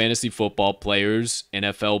Shield, fantasy football players,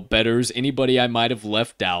 NFL bettors, anybody I might have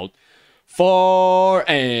left out, far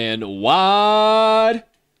and wide,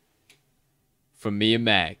 from me and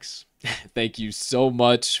Mags. Thank you so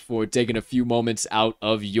much for taking a few moments out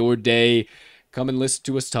of your day. Come and listen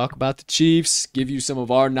to us talk about the Chiefs, give you some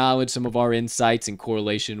of our knowledge, some of our insights in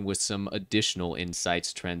correlation with some additional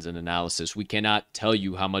insights, trends, and analysis. We cannot tell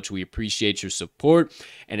you how much we appreciate your support,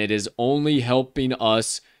 and it is only helping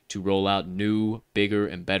us to roll out new, bigger,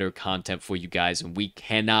 and better content for you guys, and we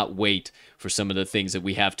cannot wait for some of the things that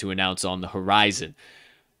we have to announce on the horizon.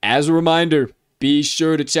 As a reminder, be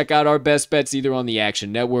sure to check out our best bets either on the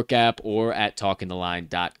Action Network app or at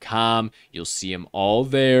talkingtheline.com. You'll see them all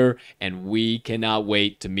there, and we cannot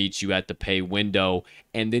wait to meet you at the pay window,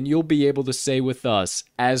 and then you'll be able to say with us,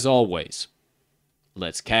 as always,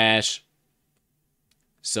 let's cash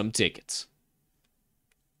some tickets.